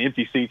time seeing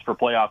empty seats for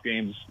playoff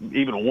games,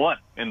 even one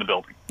in the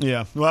building.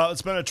 Yeah, well,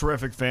 it's been a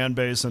terrific fan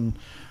base, and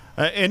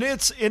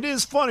it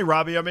is funny,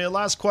 Robbie. I mean,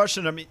 last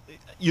question. I mean,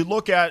 you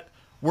look at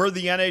where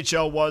the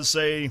NHL was,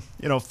 say,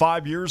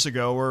 5 years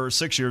ago or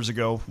 6 years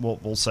ago,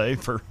 we'll say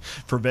for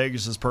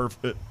Vegas's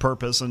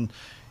purpose, and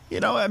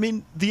I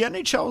mean, the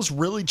NHL has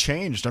really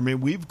changed. I mean,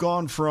 we've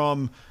gone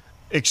from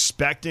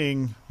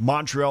expecting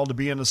Montreal to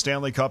be in the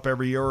Stanley Cup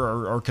every year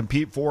or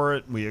compete for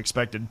it. We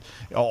expected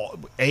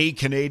a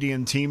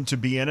Canadian team to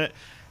be in it.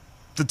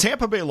 The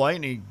Tampa Bay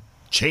Lightning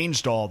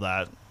changed all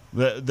that.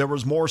 There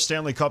was more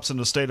Stanley Cups in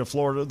the state of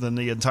Florida than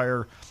the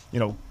entire,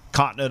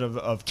 continent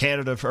of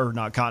Canada, or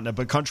not continent,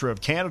 but country of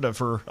Canada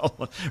for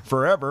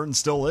forever, and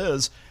still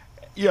is.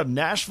 You have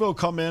Nashville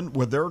come in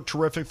with their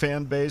terrific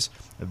fan base,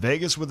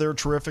 Vegas with their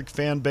terrific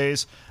fan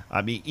base.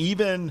 I mean,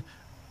 even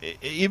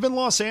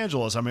Los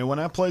Angeles. I mean, when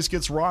that place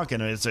gets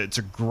rocking, it's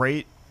a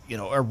great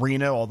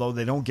arena. Although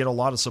they don't get a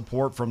lot of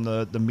support from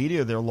the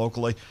media there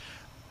locally,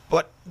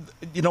 but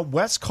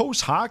West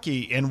Coast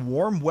hockey and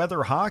warm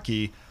weather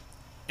hockey,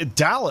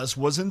 Dallas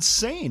was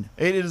insane.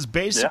 It is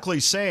basically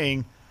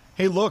saying,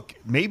 hey, look,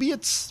 maybe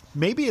it's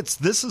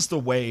this is the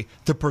way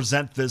to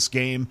present this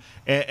game,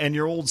 and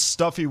your old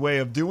stuffy way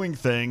of doing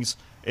things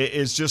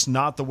is just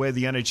not the way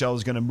the NHL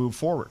is going to move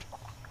forward.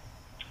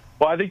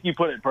 Well, I think you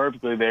put it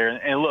perfectly there.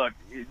 And look,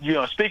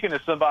 speaking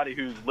as somebody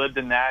who's lived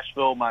in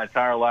Nashville my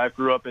entire life,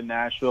 grew up in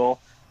Nashville,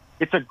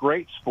 it's a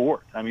great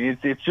sport. I mean,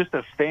 it's just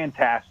a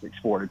fantastic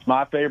sport. It's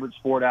my favorite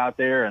sport out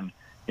there, and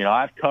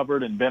I've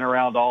covered and been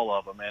around all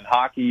of them, and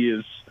hockey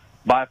is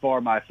by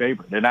far my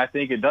favorite. And I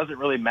think it doesn't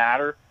really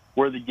matter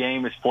where the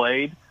game is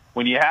played.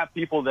 When you have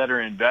people that are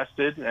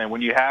invested, and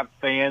when you have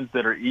fans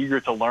that are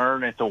eager to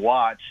learn and to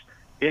watch,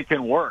 it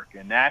can work.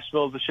 And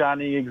Nashville is a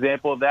shining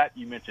example of that.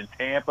 You mentioned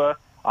Tampa.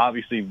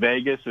 Obviously,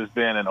 Vegas has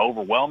been an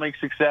overwhelming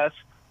success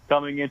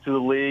coming into the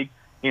league.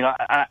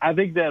 I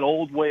think that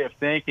old way of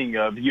thinking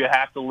of you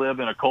have to live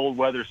in a cold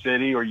weather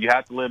city or you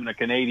have to live in a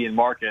Canadian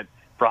market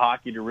for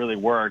hockey to really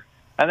work,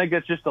 I think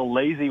that's just a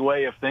lazy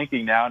way of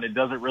thinking now, and it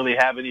doesn't really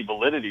have any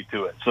validity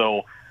to it.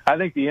 So I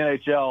think the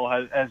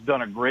NHL has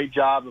done a great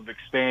job of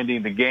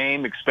expanding the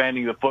game,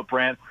 expanding the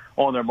footprint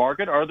on their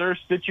market. Are there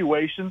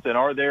situations and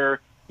are there,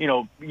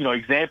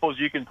 examples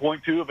you can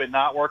point to of it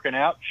not working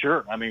out?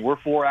 Sure. I mean, we're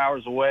 4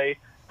 hours away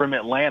from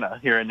Atlanta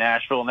here in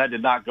Nashville, and that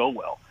did not go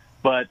well.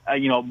 But,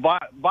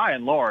 by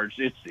and large,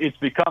 it's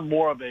become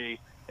more of a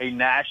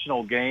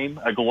national game,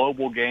 a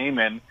global game,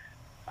 and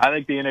I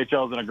think the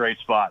NHL is in a great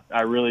spot.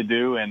 I really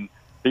do. And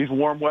these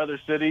warm weather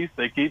cities,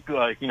 they keep,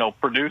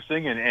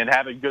 producing and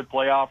having good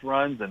playoff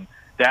runs. And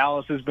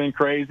Dallas has been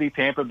crazy.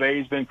 Tampa Bay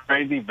has been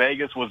crazy.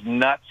 Vegas was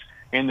nuts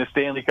in the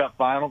Stanley Cup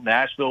final.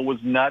 Nashville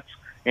was nuts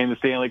in the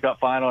Stanley Cup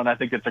final, and I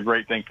think it's a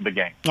great thing for the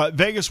game.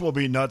 Vegas will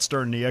be nuts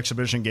during the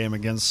exhibition game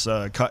against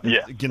the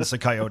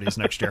Coyotes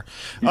next year.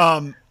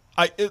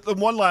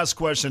 One last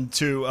question,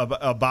 too,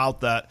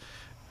 about that.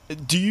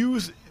 Do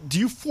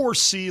you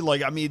foresee,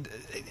 like, I mean,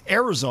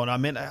 Arizona, I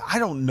mean, I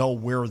don't know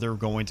where they're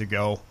going to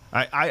go.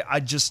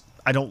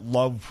 I don't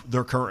love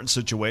their current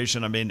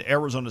situation. I mean,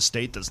 Arizona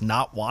State does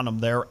not want them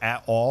there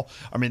at all.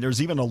 I mean,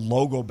 there's even a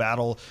logo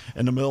battle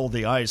in the middle of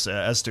the ice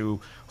as to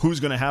who's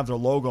going to have their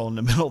logo in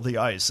the middle of the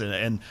ice.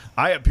 And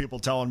I have people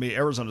telling me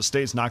Arizona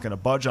State's not going to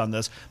budge on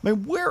this. I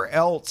mean, where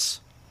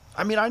else?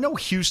 I mean, I know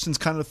Houston's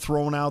kind of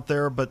thrown out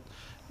there, but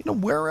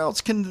where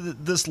else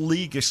can this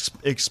league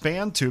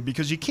expand to?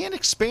 Because you can't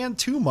expand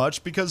too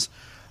much, because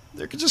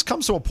there just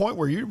comes to a point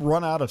where you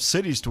run out of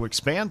cities to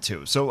expand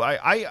to. So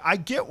I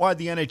get why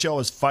the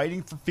NHL is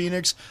fighting for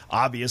Phoenix.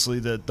 Obviously,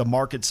 the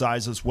market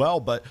size as well,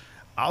 but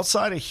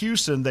outside of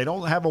Houston, they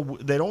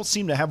don't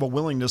seem to have a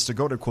willingness to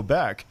go to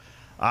Quebec.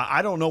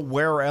 I don't know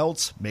where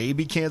else,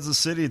 maybe Kansas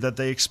City, that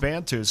they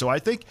expand to. So I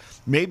think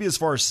maybe as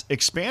far as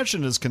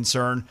expansion is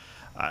concerned,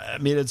 I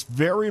mean, it's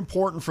very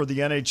important for the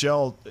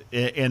NHL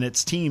and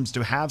its teams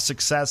to have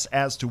success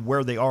as to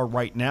where they are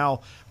right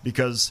now,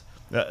 because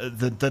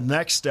the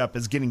next step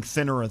is getting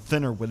thinner and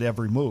thinner with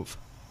every move.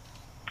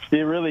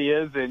 It really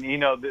is. And,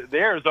 the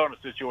Arizona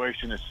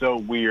situation is so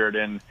weird.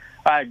 And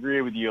I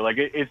agree with you. Like,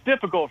 it's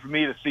difficult for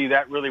me to see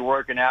that really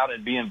working out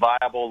and being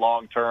viable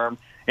long term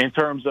in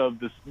terms of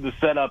the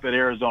setup at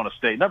Arizona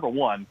State. Number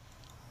one,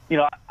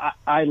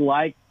 I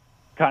like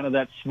kind of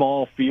that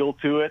small feel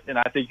to it, and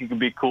I think you can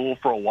be cool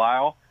for a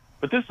while.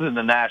 But this is in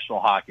the National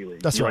Hockey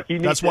League. That's right.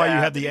 That's why you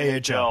have the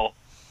AHL.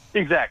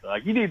 Exactly.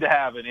 Like, you need to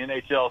have an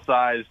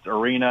NHL-sized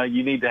arena.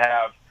 You need to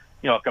have,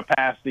 a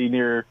capacity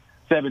near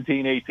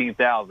 17,000,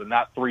 18,000,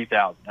 not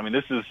 3,000. I mean,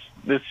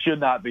 this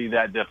should not be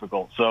that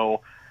difficult.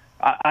 So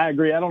I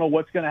agree. I don't know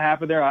what's going to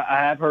happen there.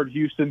 I have heard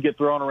Houston get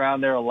thrown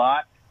around there a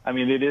lot. I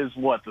mean, it is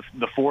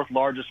the fourth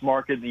largest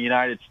market in the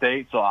United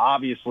States. So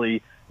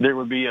obviously there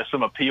would be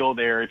some appeal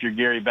there if you're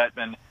Gary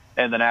Bettman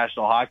and the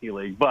National Hockey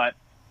League. But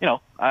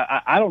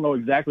I don't know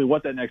exactly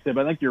what that next step.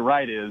 I think you're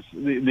right. Is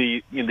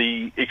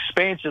the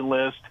expansion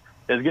list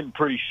is getting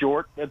pretty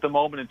short at the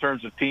moment in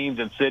terms of teams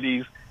and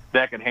cities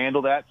that can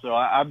handle that. So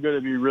I'm going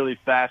to be really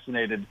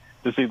fascinated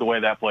to see the way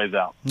that plays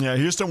out. Yeah,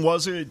 Houston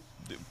was a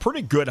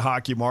pretty good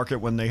hockey market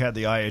when they had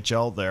the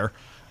IHL there.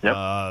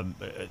 Yep.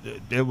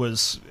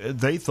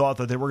 They thought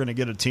that they were going to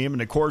get a team,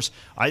 and of course,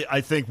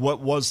 I think what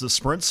was the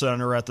Sprint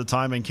Center at the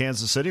time in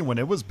Kansas City when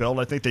it was built,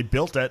 I think they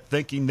built that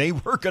thinking they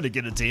were going to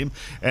get a team,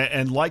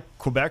 and like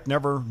Quebec,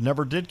 never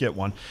did get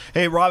one.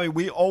 Hey, Robbie,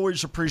 we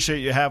always appreciate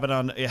you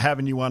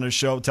having you on the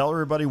show. Tell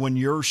everybody when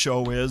your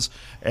show is,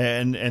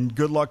 and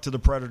good luck to the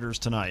Predators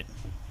tonight.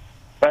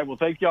 All right, well,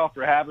 thank you all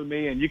for having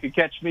me, and you can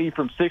catch me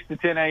from 6 to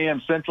 10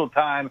 a.m. Central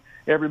Time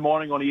every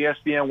morning on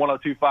ESPN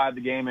 102.5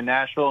 The Game in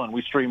Nashville, and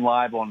we stream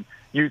live on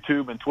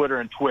YouTube and Twitter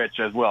and Twitch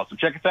as well. So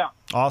check us out.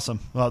 Awesome.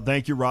 Well,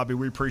 thank you, Robbie.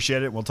 We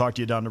appreciate it. We'll talk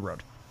to you down the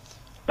road.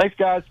 Thanks,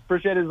 guys.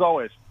 Appreciate it as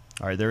always.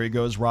 All right, there he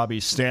goes, Robbie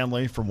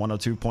Stanley from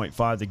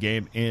 102.5 The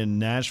Game in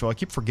Nashville. I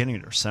keep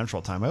forgetting their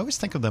Central Time. I always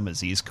think of them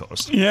as East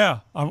Coast. Yeah,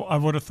 I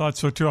would have thought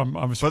so, too.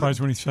 I was surprised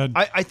when he said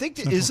I think,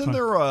 isn't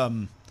there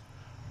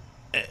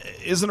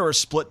a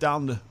split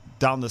down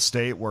the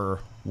state where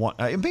one?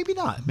 Maybe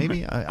not.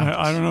 Maybe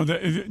I don't know.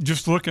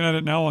 Just looking at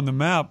it now on the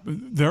map,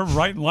 they're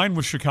right in line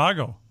with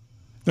Chicago.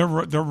 They're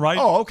right.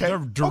 Oh, okay. They're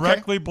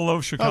directly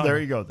below Chicago. Oh, there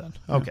you go then.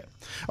 Okay.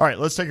 All right.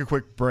 Let's take a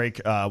quick break.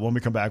 When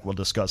we come back, we'll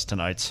discuss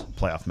tonight's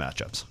playoff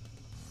matchups.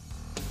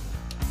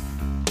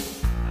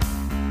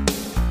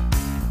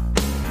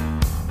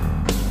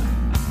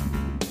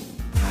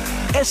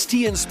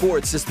 STN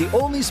Sports is the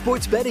only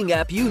sports betting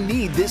app you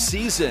need this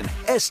season.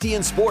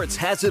 STN Sports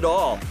has it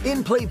all.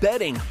 In-play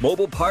betting,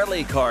 mobile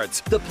parlay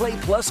cards, the Play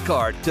Plus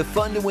card to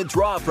fund and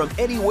withdraw from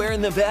anywhere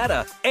in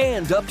Nevada,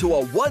 and up to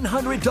a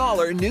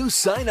 $100 new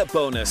sign-up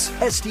bonus.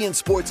 STN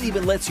Sports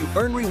even lets you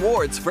earn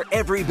rewards for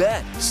every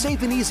bet.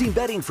 Safe and easy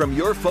betting from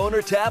your phone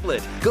or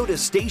tablet. Go to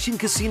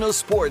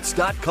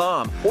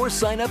stationcasinosports.com or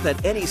sign up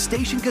at any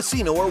Station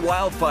Casino or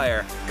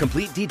Wildfire.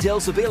 Complete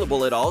details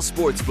available at all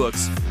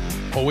sportsbooks.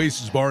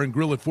 Oasis Bar and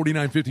Grill at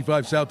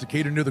 4955 South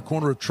Decatur near the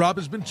corner of Trop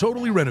has been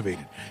totally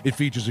renovated. It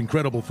features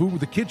incredible food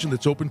with a kitchen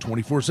that's open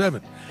 24/7.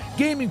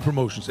 Gaming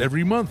promotions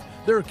every month.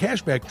 There are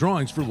cashback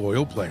drawings for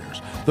loyal players.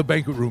 The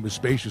banquet room is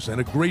spacious and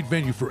a great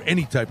venue for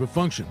any type of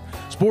function.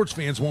 Sports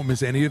fans won't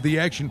miss any of the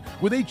action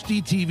with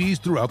HD TVs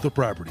throughout the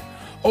property.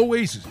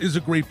 Oasis is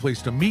a great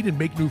place to meet and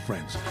make new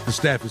friends. The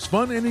staff is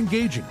fun and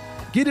engaging.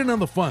 Get in on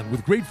the fun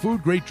with great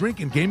food, great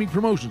drink, and gaming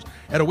promotions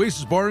at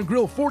Oasis Bar and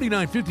Grill,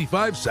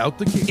 4955 South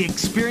Decatur.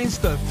 Experience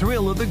the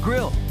thrill of the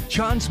grill.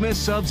 John Smith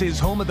Subs is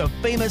home of the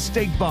famous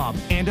Steak Bomb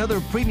and other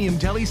premium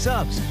deli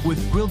subs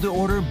with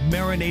grilled-to-order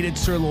marinated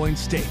sirloin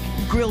steak,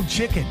 grilled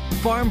chicken,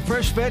 farm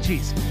fresh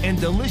veggies, and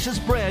delicious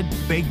bread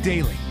baked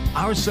daily.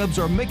 Our subs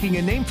are making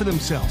a name for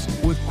themselves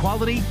with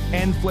quality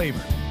and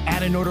flavor.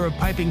 Add an order of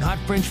piping hot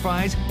French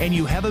fries, and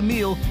you have a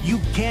meal you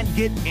can't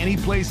get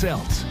anyplace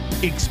else.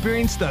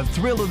 Experience the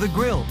thrill of the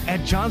grill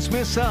at John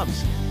Smith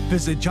Subs.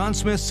 Visit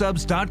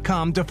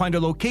johnsmithsubs.com to find a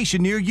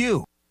location near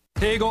you.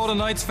 Hey, Golden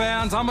Knights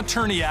fans, I'm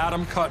attorney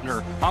Adam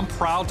Kuttner. I'm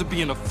proud to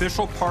be an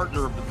official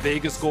partner of the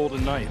Vegas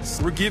Golden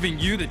Knights. We're giving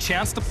you the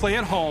chance to play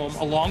at home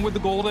along with the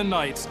Golden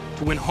Knights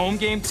to win home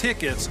game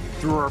tickets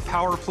through our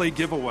Power Play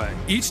giveaway.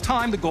 Each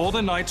time the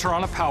Golden Knights are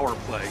on a Power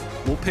Play,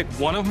 we'll pick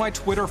one of my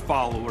Twitter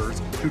followers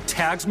who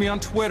tags me on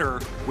Twitter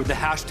with the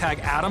hashtag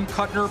Adam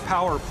Kuttner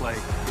Power Play.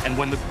 And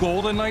when the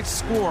Golden Knights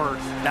score,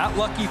 that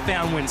lucky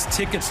fan wins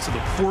tickets to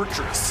the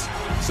Fortress.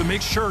 So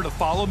make sure to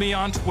follow me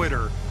on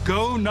Twitter.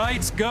 Go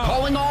Knights, go!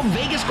 Calling all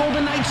Vegas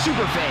Golden Knights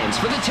superfans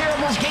for the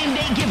Terribles Game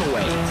Day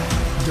giveaway.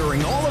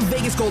 During all of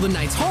Vegas Golden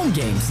Knights home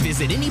games,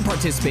 visit any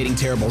participating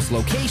Terribles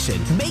location,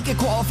 make a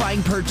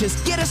qualifying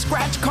purchase, get a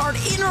scratch card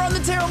in or on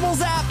the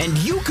Terribles app, and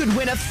you could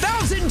win a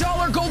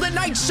 $1,000 Golden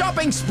Knights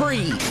shopping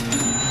spree.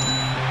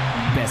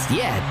 Best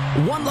yet,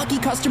 one lucky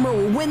customer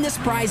will win this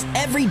prize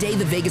every day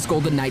the Vegas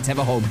Golden Knights have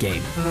a home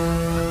game.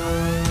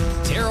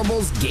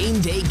 Terribles Game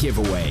Day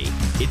Giveaway.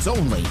 It's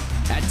only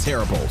at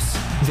Terribles.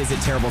 Visit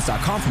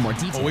Terribles.com for more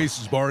details.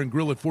 Oasis Bar and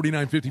Grill at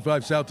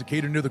 4955 South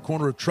Decatur near the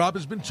corner of Trop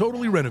has been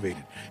totally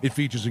renovated. It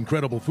features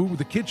incredible food with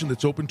a kitchen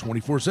that's open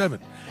 24/7.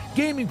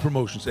 Gaming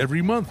promotions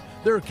every month.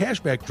 There are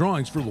cashback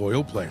drawings for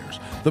loyal players.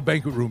 The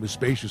banquet room is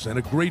spacious and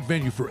a great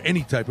venue for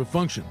any type of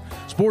function.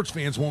 Sports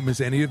fans won't miss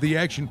any of the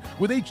action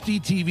with HD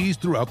TVs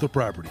throughout the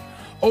property.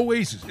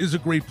 Oasis is a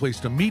great place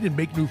to meet and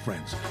make new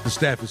friends. The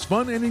staff is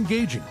fun and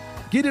engaging.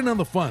 Get in on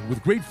the fun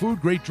with great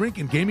food, great drink,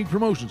 and gaming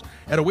promotions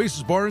at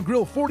Oasis Bar and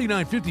Grill,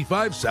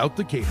 4955 South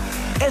Decatur.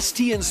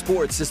 STN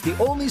Sports is the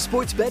only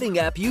sports betting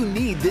app you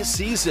need this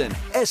season.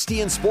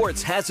 STN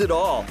Sports has it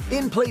all.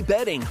 In-play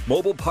betting,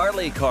 mobile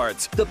parlay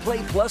cards, the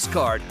Play Plus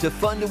card to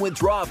fund and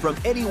withdraw from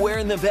anywhere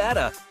in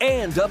Nevada,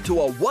 and up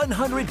to a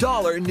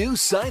 $100 new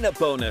sign-up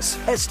bonus.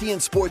 STN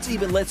Sports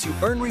even lets you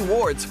earn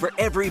rewards for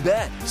every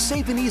bet.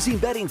 Safe and easy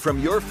betting from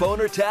your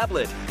phone or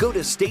tablet. Go to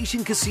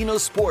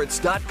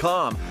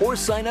stationcasinosports.com or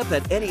sign up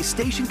at any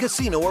Station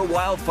Casino or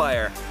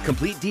Wildfire.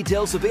 Complete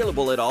details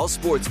available at all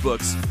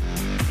sportsbooks.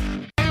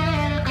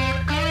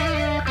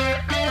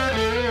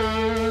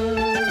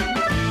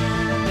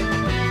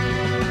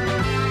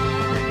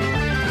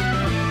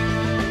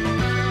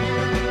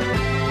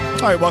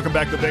 All right, welcome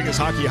back to Vegas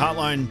Hockey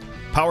Hotline,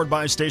 powered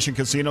by Station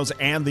Casinos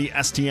and the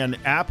STN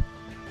app.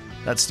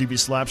 That's Stevie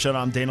Slapshot.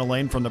 I'm Dana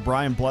Lane from the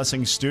Brian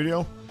Blessing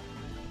studio,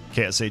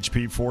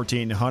 KSHP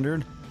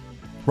 1400.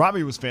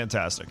 Robbie was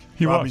fantastic.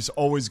 Robbie's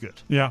always good.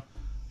 Yeah.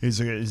 He's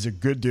a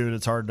good dude.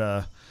 It's hard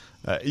to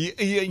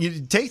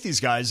you take these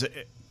guys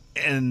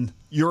and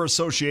their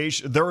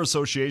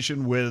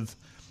association with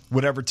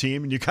whatever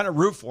team, and you kind of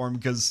root for them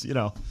because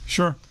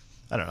Sure.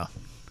 I don't know.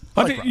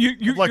 I think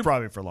I've liked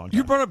Robbie for a long time.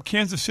 You brought up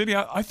Kansas City.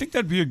 I think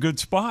that'd be a good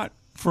spot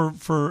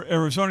for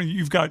Arizona.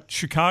 You've got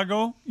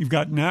Chicago. You've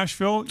got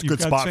Nashville. You've good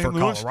got spot St. for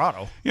Louis.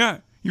 Colorado. Yeah.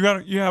 You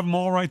have them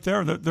all right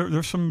there.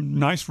 There's some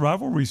nice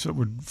rivalries that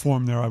would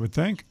form there, I would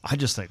think. I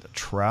just think the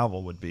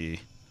travel would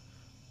be.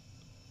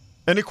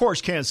 And, of course,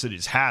 Kansas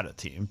City's had a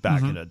team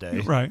back in the day.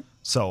 Right.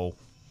 So,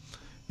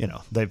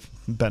 they've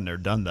been there,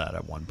 done that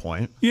at one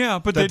point. Yeah,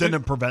 but that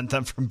didn't prevent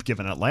them from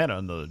giving Atlanta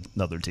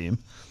another team.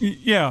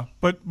 Yeah,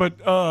 but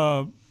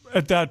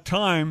at that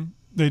time,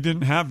 they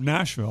didn't have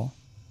Nashville.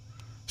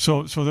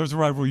 So there's a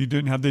rivalry you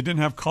didn't have. They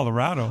didn't have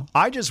Colorado.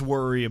 I just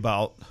worry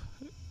about,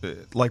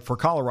 for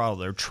Colorado,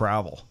 their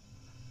travel.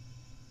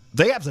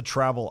 They have to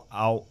travel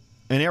out,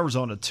 in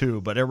Arizona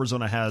too, but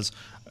Arizona has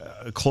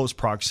a close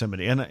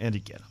proximity. And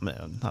again,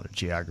 I'm not a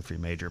geography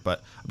major,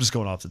 but I'm just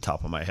going off the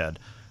top of my head.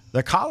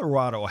 That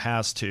Colorado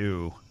has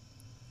to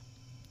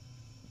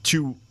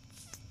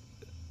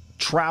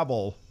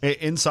travel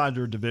inside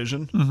their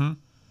division. Mm-hmm.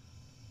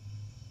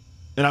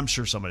 And I'm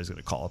sure somebody's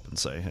going to call up and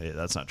say, hey,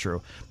 that's not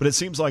true. But it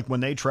seems like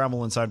when they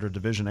travel inside their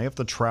division, they have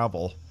to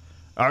travel.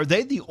 Are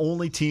they the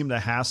only team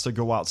that has to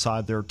go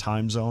outside their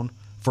time zone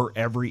for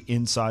every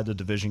inside the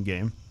division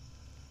game?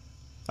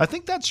 I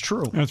think that's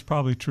true. That's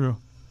probably true.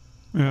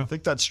 Yeah. I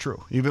think that's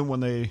true. Even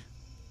when they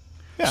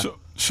Yeah.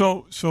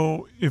 So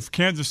if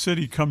Kansas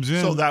City comes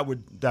in, so that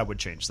would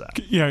change that.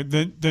 Yeah,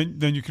 then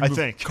you can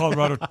move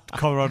Colorado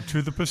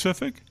to the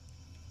Pacific.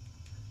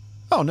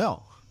 Oh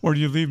no. Or do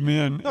you leave them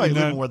in? No, you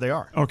leave them where they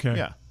are. Okay.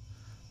 Yeah.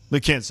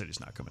 The Kansas City's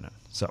not coming in,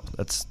 so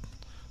that's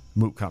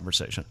moot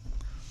conversation.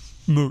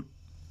 Moot.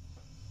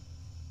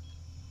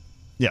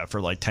 Yeah, for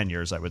like 10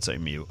 years, I would say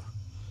mute.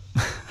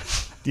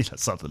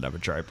 Something never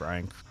tried,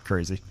 Brian.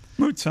 Crazy.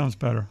 Moot sounds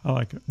better. I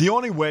like it. The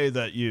only way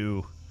that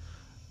you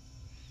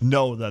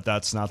know that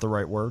that's not the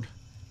right word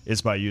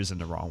is by using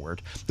the wrong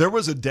word. There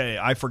was a day,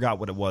 I forgot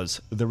what it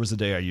was. There was a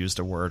day I used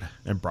a word,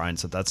 and Brian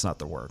said, that's not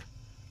the word.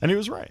 And he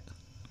was right.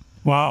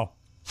 Wow.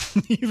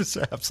 He was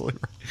absolutely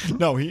right.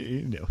 No,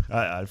 he knew.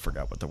 I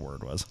forgot what the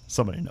word was.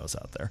 Somebody knows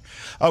out there.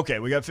 Okay,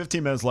 we got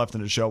 15 minutes left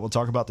in the show. We'll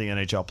talk about the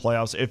NHL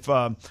playoffs. If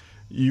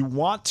you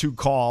want to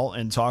call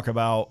and talk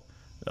about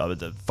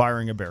the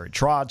firing of Barry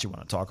Trotz, you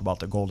want to talk about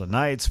the Golden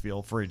Knights,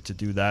 feel free to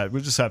do that.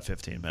 We just have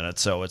 15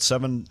 minutes. So it's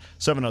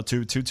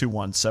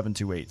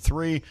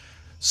 702-221-7283,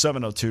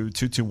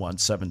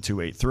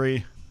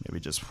 702-221-7283. Maybe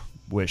just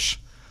wish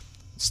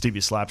Stevie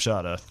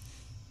Slapshot a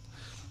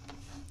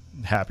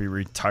happy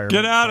retirement.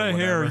 Get out or of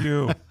here, whatever.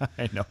 you.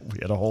 I know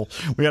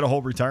we had a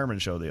whole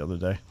retirement show the other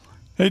day.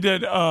 Hey,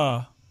 Dad.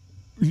 I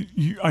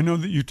know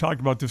that you talked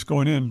about this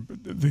going in.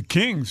 But the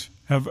Kings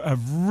have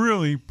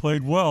really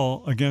played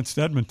well against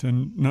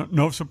Edmonton.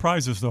 No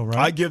surprises, though, right?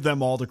 I give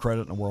them all the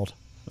credit in the world.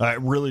 I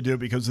really do,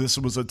 because this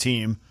was a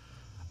team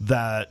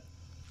that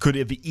could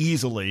have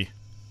easily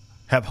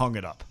have hung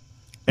it up.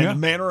 And the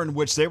manner in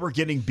which they were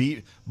getting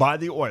beat by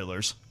the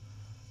Oilers,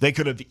 they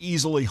could have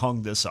easily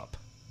hung this up.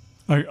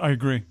 I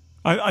agree.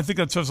 I think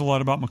that says a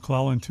lot about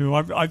McClellan, too.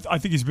 I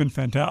think he's been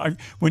fantastic.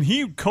 When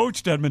he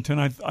coached Edmonton,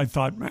 I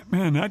thought,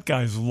 man, that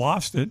guy's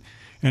lost it.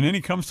 And then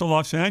he comes to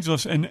Los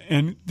Angeles,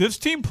 and this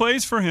team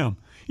plays for him.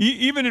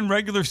 Even in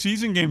regular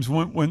season games,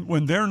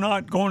 when they're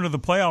not going to the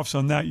playoffs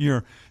on that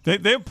year,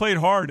 they've played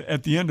hard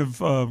at the end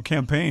of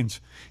campaigns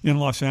in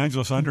Los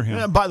Angeles under him.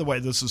 And by the way,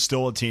 this is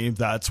still a team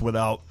that's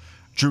without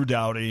Drew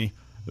Doughty.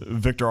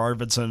 Victor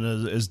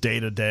Arvidsson is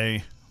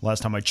day-to-day,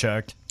 last time I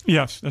checked.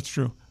 Yes, that's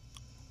true.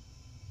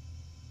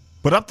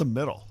 But up the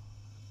middle,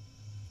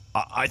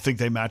 I think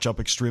they match up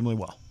extremely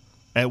well,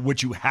 and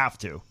which you have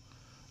to.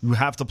 You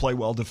have to play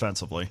well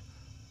defensively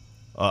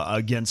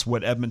against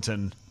what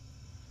Edmonton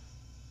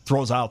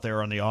throws out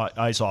there on the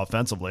ice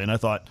offensively. And I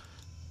thought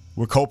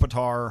with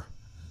Kopitar,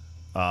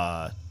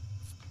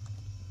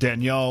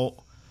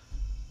 Daniel,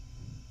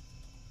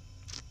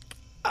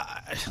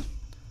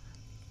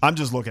 I'm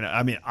just looking at.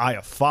 I mean,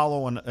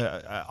 Iafallo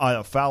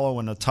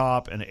in the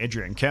top, and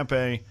Adrian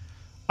Kempe.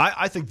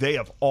 I think they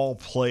have all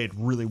played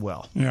really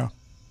well. Yeah,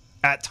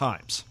 at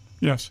times.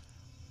 Yes,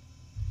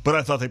 but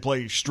I thought they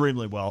played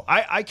extremely well.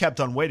 I kept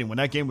on waiting when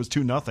that game was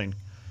 2-0.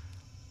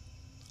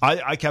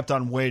 I kept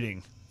on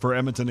waiting for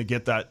Edmonton to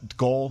get that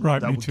goal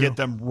that would get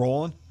them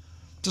rolling.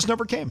 Just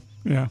never came.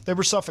 Yeah, they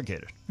were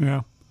suffocated.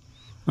 Yeah.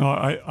 No,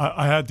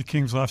 I had the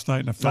Kings last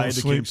night and I fell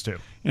asleep. I had the Kings too.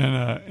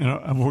 And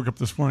I woke up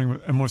this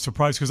morning and was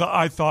surprised because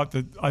I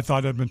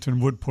thought Edmonton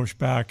would push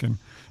back, and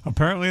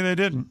apparently they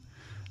didn't.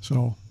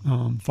 So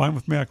fine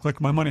with me. I clicked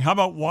my money. How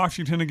about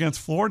Washington against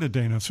Florida,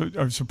 Dana? So,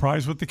 are you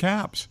surprised with the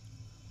Caps?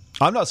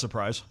 I'm not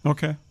surprised.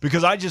 Okay.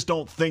 Because I just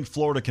don't think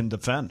Florida can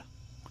defend.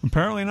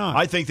 Apparently not.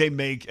 I think they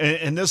make,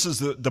 and this is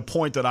the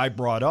point that I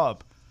brought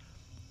up.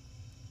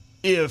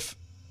 If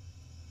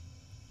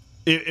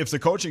the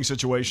coaching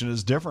situation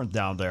is different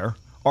down there,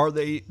 are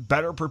they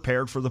better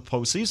prepared for the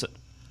postseason?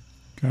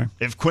 Okay.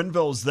 If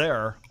Quenneville's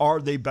there,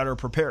 are they better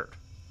prepared?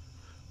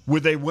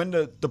 Would they win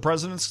the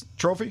President's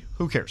Trophy?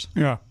 Who cares?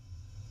 Yeah.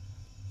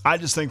 I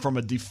just think from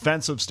a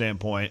defensive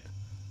standpoint,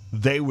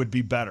 they would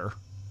be better.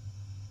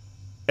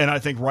 And I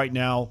think right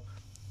now,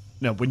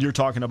 when you're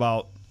talking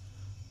about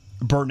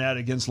Burnett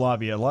against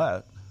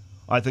Laviolette,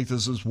 I think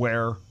this is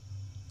where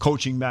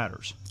coaching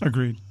matters.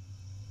 Agreed.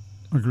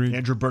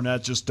 Andrew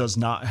Burnett just does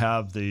not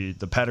have the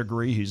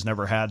pedigree. He's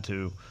never had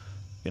to,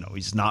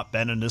 he's not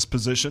been in this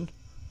position.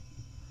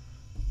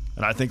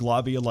 And I think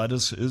Laviolette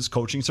is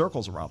coaching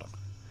circles around him.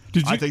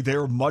 I think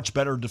they're much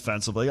better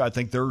defensively. I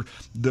think they're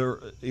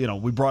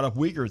we brought up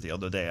Uyghur the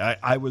other day.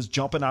 I was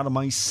jumping out of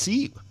my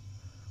seat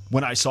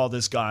when I saw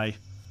this guy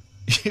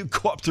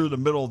go up through the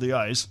middle of the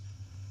ice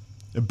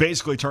and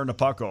basically turn the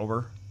puck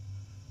over.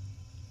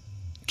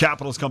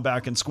 Capitals come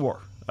back and score.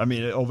 I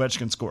mean,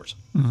 Ovechkin scores.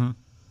 Mm-hmm.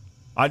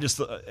 I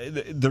just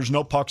there's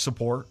no puck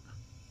support.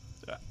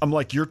 I'm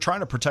like, you're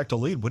trying to protect a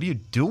lead. What are you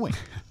doing?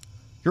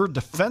 You're a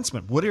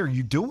defenseman. What are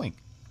you doing?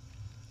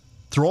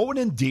 Throw it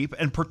in deep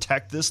and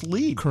protect this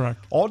lead.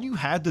 Correct. All you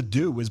had to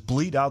do was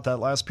bleed out that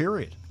last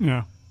period.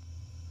 Yeah.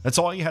 That's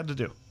all you had to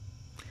do.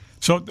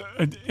 So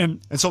and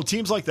so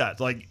teams like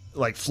that,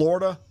 like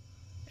Florida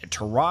and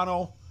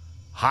Toronto,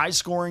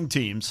 high-scoring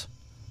teams.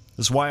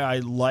 That's why I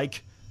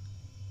like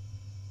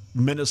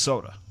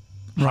Minnesota.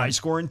 Right.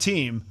 High-scoring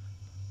team,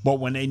 but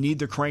when they need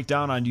to crank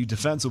down on you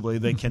defensively,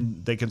 they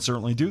can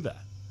certainly do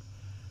that.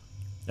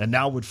 And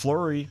now with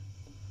Fleury,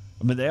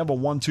 I mean, they have a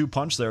 1-2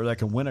 punch there that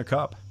can win a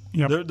cup.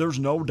 Yep. There's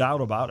no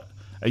doubt about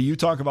it. You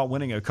talk about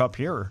winning a cup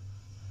here.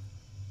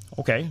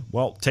 Okay,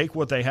 well, take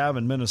what they have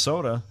in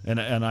Minnesota, and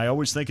I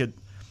always think it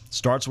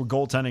starts with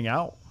goaltending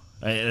out.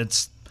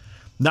 It's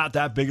not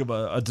that big of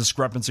a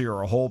discrepancy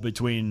or a hole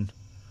between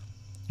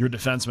your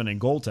defenseman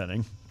and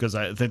goaltending, because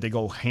I think they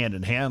go hand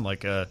in hand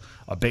like a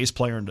bass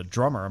player and a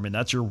drummer. I mean,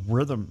 that's your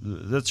rhythm.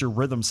 That's your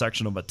rhythm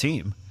section of a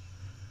team.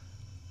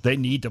 They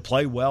need to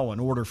play well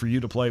in order for you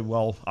to play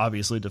well,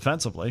 obviously,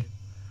 defensively.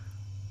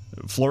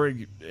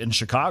 Fleury in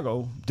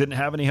Chicago didn't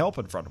have any help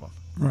in front of him.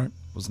 Right.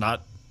 Was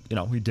not,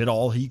 he did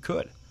all he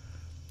could.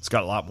 He's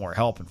got a lot more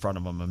help in front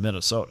of him in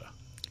Minnesota.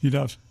 He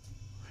does.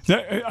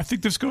 I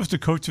think this goes to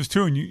coaches,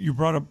 too, and you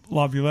brought up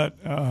Laviolette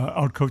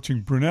out-coaching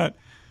Brunette.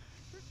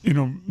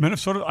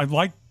 Minnesota, I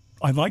like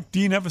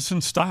Dean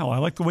Evason's style. I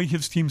like the way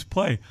his teams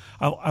play.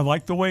 I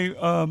like the way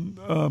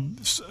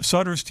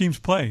Sutter's teams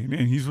play,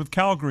 and he's with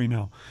Calgary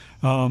now.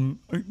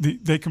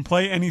 They can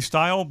play any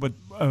style, but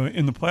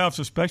in the playoffs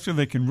especially,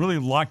 they can really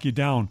lock you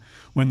down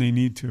when they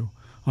need to.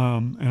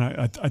 And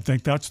I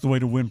think that's the way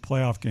to win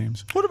playoff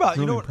games. What about,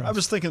 what I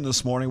was thinking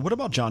this morning, what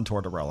about John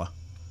Tortorella?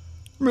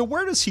 I mean,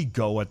 where does he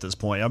go at this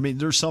point? I mean,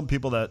 there's some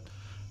people that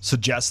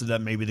suggested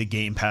that maybe the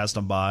game passed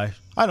him by.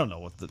 I don't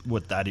know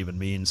what that even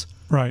means.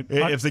 Right.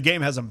 If the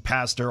game hasn't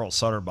passed Daryl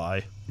Sutter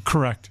by.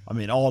 Correct. I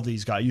mean, all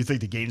these guys. You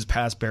think the game's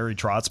passed Barry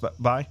Trotz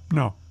by?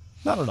 No.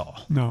 Not at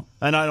all. No.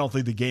 And I don't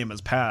think the game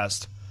has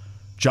passed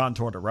John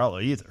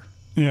Tortorella either.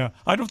 Yeah,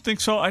 I don't think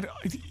so.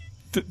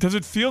 Does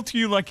it feel to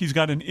you like he's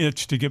got an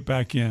itch to get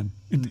back in?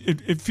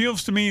 It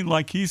feels to me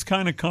like he's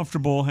kind of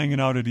comfortable hanging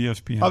out at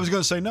ESPN. I was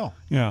going to say no.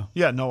 Yeah.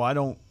 Yeah, no, I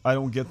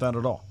don't get that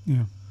at all.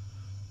 Yeah.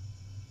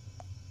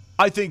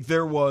 I think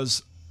there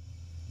was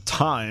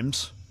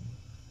times,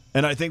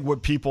 and I think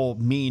what people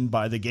mean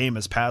by the game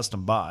has passed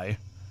him by,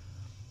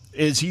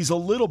 is he was a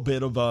little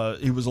bit of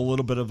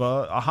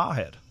a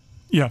hothead.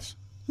 Yes.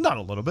 Not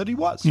a little bit, he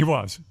was. He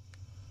was.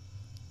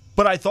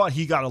 But I thought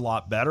he got a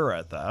lot better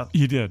at that.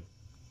 He did.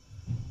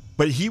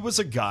 But he was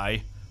a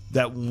guy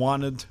that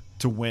wanted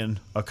to win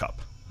a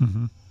cup.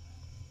 Mm-hmm.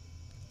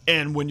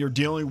 And when you're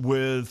dealing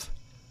with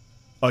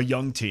a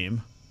young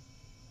team,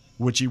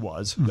 which he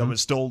was, that was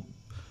still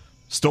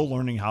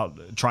learning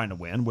trying to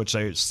win, which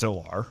they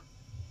still are,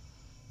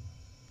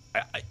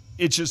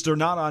 it's just they're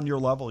not on your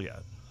level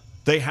yet.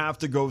 They have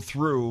to go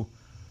through,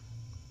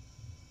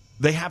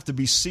 they have to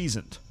be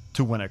seasoned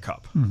to win a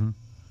cup. Mm-hmm.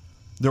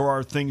 There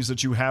are things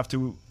that you have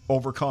to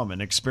overcome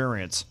and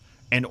experience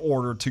in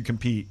order to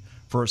compete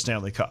for a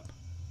Stanley Cup,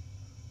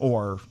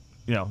 or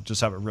just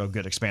have a real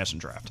good expansion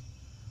draft.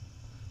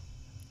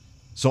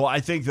 So I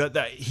think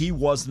that he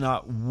was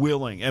not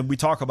willing, and we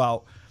talk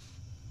about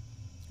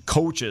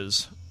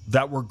coaches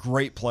that were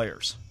great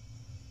players,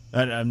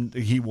 and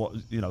he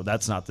was,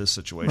 that's not this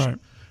situation. Right.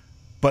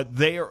 But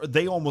they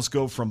almost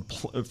go from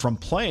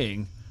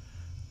playing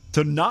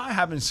to not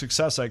having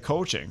success at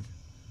coaching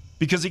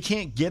because they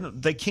can't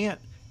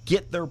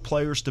get their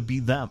players to be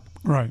them.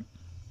 Right.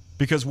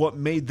 Because what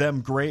made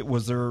them great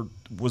was their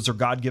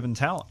God-given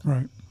talent.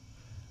 Right.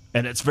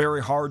 And it's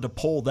very hard to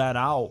pull that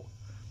out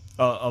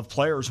of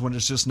players when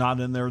it's just not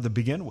in there to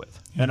begin with.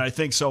 Yeah. And I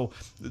think so,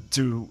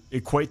 to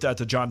equate that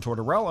to John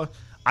Tortorella,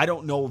 I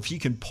don't know if he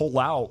can pull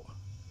out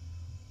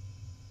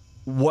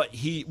what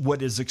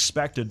is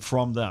expected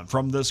from them,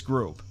 from this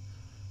group,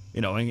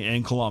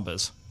 in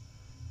Columbus,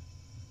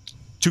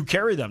 to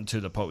carry them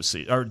to the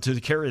postseason, or to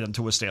carry them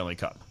to a Stanley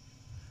Cup.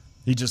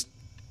 He just,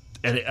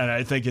 and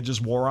I think it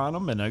just wore on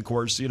him. And of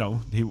course, he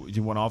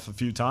went off a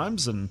few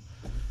times, and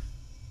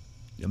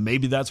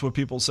maybe that's what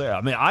people say.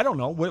 I mean, I don't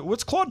know.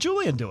 What's Claude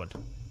Julien doing?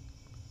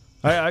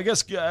 I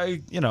guess,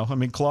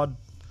 Claude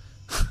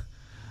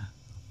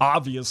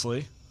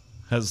obviously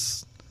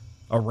has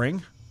a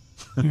ring.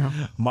 Yeah.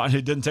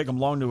 It didn't take him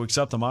long to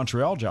accept the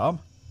Montreal job.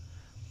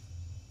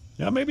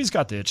 Yeah, maybe he's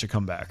got the itch to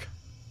come back.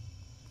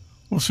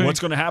 We'll see. What's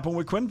going to happen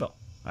with Quenneville?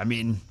 I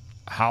mean,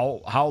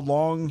 how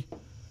long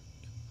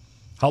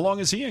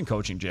is he in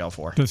coaching jail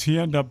for? Does he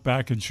end up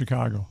back in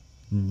Chicago?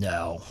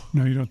 No.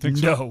 No, you don't think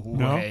so?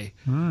 No way.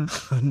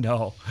 Right.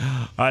 No,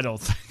 I don't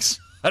think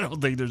so. I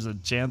don't think there's a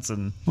chance.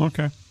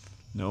 Okay.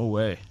 No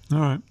way. All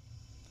right.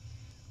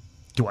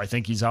 Do I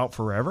think he's out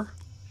forever?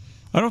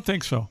 I don't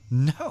think so.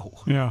 No.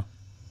 Yeah.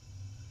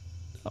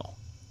 No.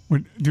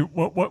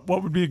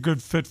 What would be a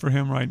good fit for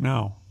him right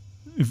now?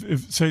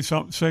 If say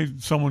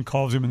someone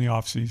calls him in the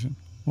off season,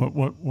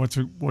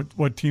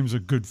 what team's a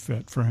good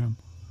fit for him?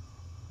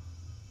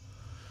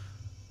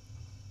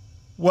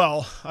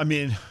 Well, I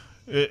mean,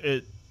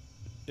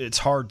 it's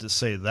hard to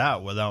say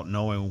that without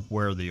knowing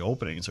where the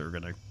openings are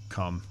going to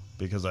come,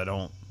 because I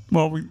don't.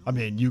 Well, I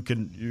don't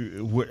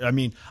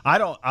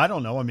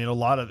know. I mean, a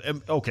lot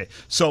of okay.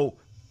 So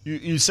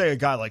you say a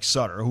guy like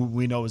Sutter, who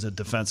we know is a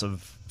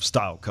defensive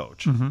style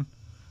coach. Mm-hmm.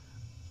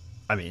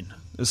 I mean,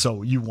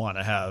 so you want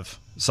to have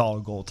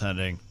solid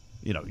goaltending.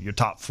 Your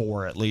top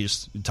four at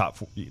least, top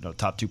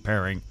two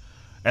pairing,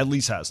 at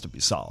least has to be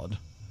solid,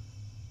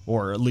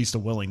 or at least a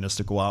willingness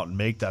to go out and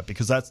make that,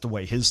 because that's the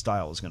way his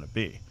style is going to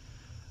be.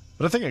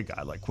 But I think a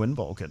guy like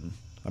Quenneville can.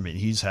 I mean,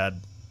 he's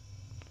had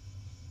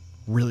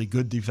really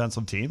good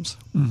defensive teams.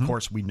 Mm-hmm. Of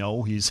course, we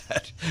know he's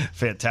had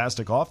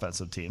fantastic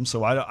offensive teams.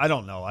 So I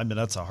don't know. I mean,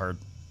 that's a hard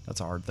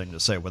thing to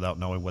say without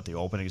knowing what the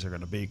openings are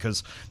going to be,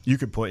 because you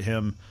could put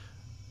him.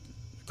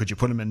 Could you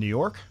put him in New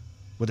York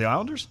with the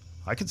Islanders?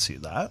 I could see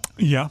that.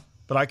 Yeah,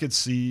 but I could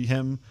see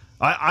him.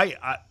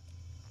 I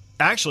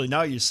actually,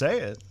 now you say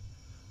it,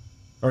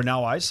 or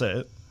now I say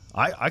it,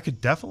 I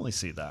could definitely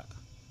see that.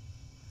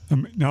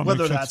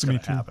 Whether that's going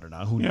to happen or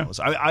not, who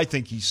knows? I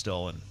think he's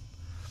still in,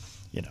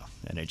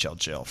 NHL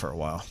jail for a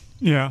while.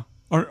 Yeah.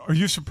 Are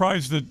you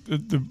surprised that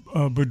the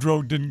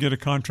Boudreau didn't get a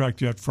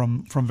contract yet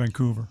from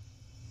Vancouver?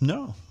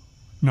 No.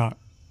 Not.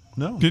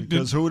 No.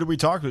 Because who did we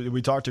talk to?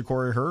 We talked to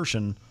Corey Hirsch,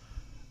 and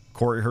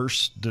Corey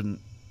Hirsch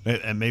didn't.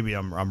 And maybe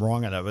I'm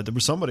wrong on that, but there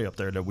was somebody up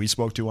there that we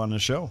spoke to on the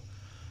show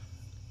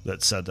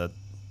that said that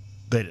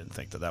they didn't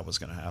think that was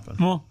going to happen.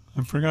 Well,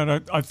 I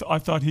forgot. I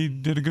thought he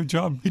did a good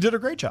job. He did a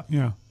great job.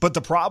 Yeah. But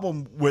the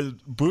problem with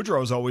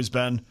Boudreau has always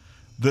been,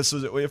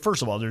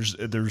 first of all,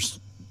 there's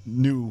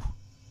new,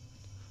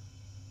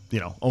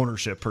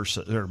 ownership per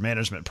se, or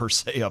management per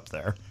se up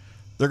there.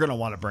 They're going to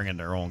want to bring in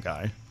their own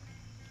guy.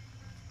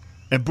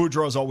 And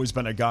Boudreau's always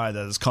been a guy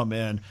that has come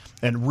in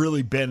and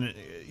really been,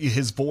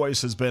 his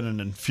voice has been an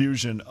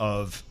infusion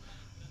of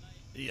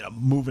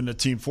moving the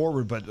team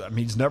forward. But I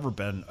mean, he's never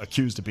been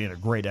accused of being a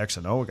great X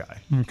and O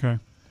guy. Okay.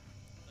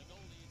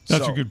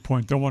 That's a good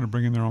point. They'll want to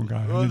bring in their own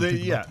guy.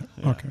 Yeah.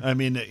 Okay. I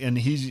mean, and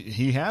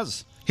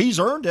he's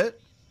earned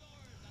it.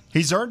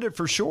 He's earned it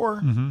for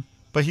sure. Mm-hmm.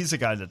 But he's a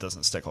guy that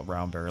doesn't stick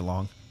around very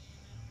long.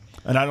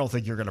 And I don't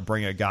think you're going to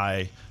bring a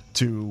guy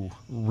to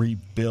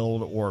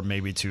rebuild or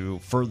maybe to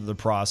further the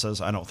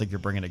process. I don't think you're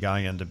bringing a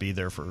guy in to be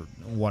there for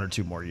 1 or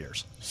 2 more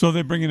years. So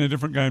they bring in a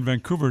different guy in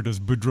Vancouver. Does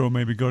Boudreau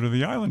maybe go to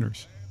the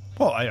Islanders?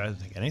 Well, I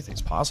think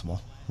anything's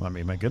possible. I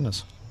mean, my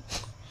goodness.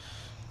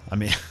 I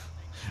mean,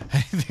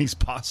 anything's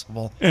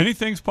possible.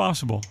 Anything's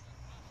possible.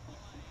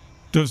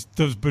 Does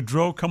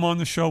Boudreau come on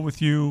the show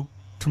with you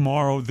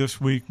tomorrow, this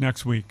week,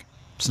 next week?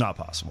 It's not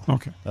possible.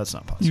 Okay. That's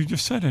not possible. You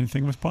just said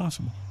anything was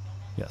possible.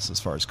 Yes, as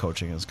far as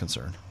coaching is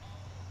concerned.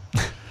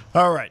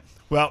 All right.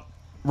 Well,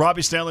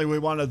 Robbie Stanley, we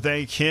want to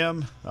thank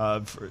him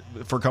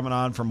for coming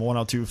on from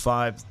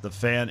 102.5 The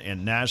Fan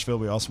in Nashville.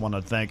 We also want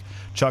to thank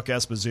Chuck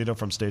Esposito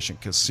from Station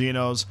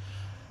Casinos.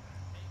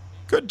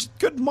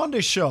 Good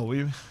Monday show.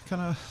 We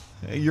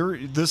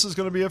this is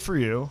going to be it for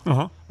you.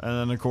 Uh-huh.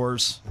 And then, of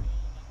course,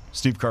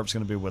 Steve Karp's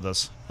going to be with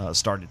us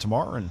starting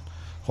tomorrow, and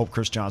hope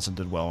Chris Johnson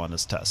did well on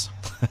his test.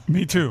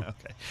 Me too.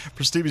 Okay.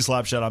 For Stevie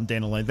Slapshot, I'm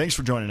Dana Lane. Thanks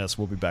for joining us.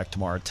 We'll be back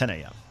tomorrow at 10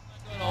 a.m.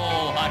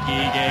 Hockey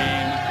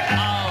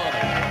game.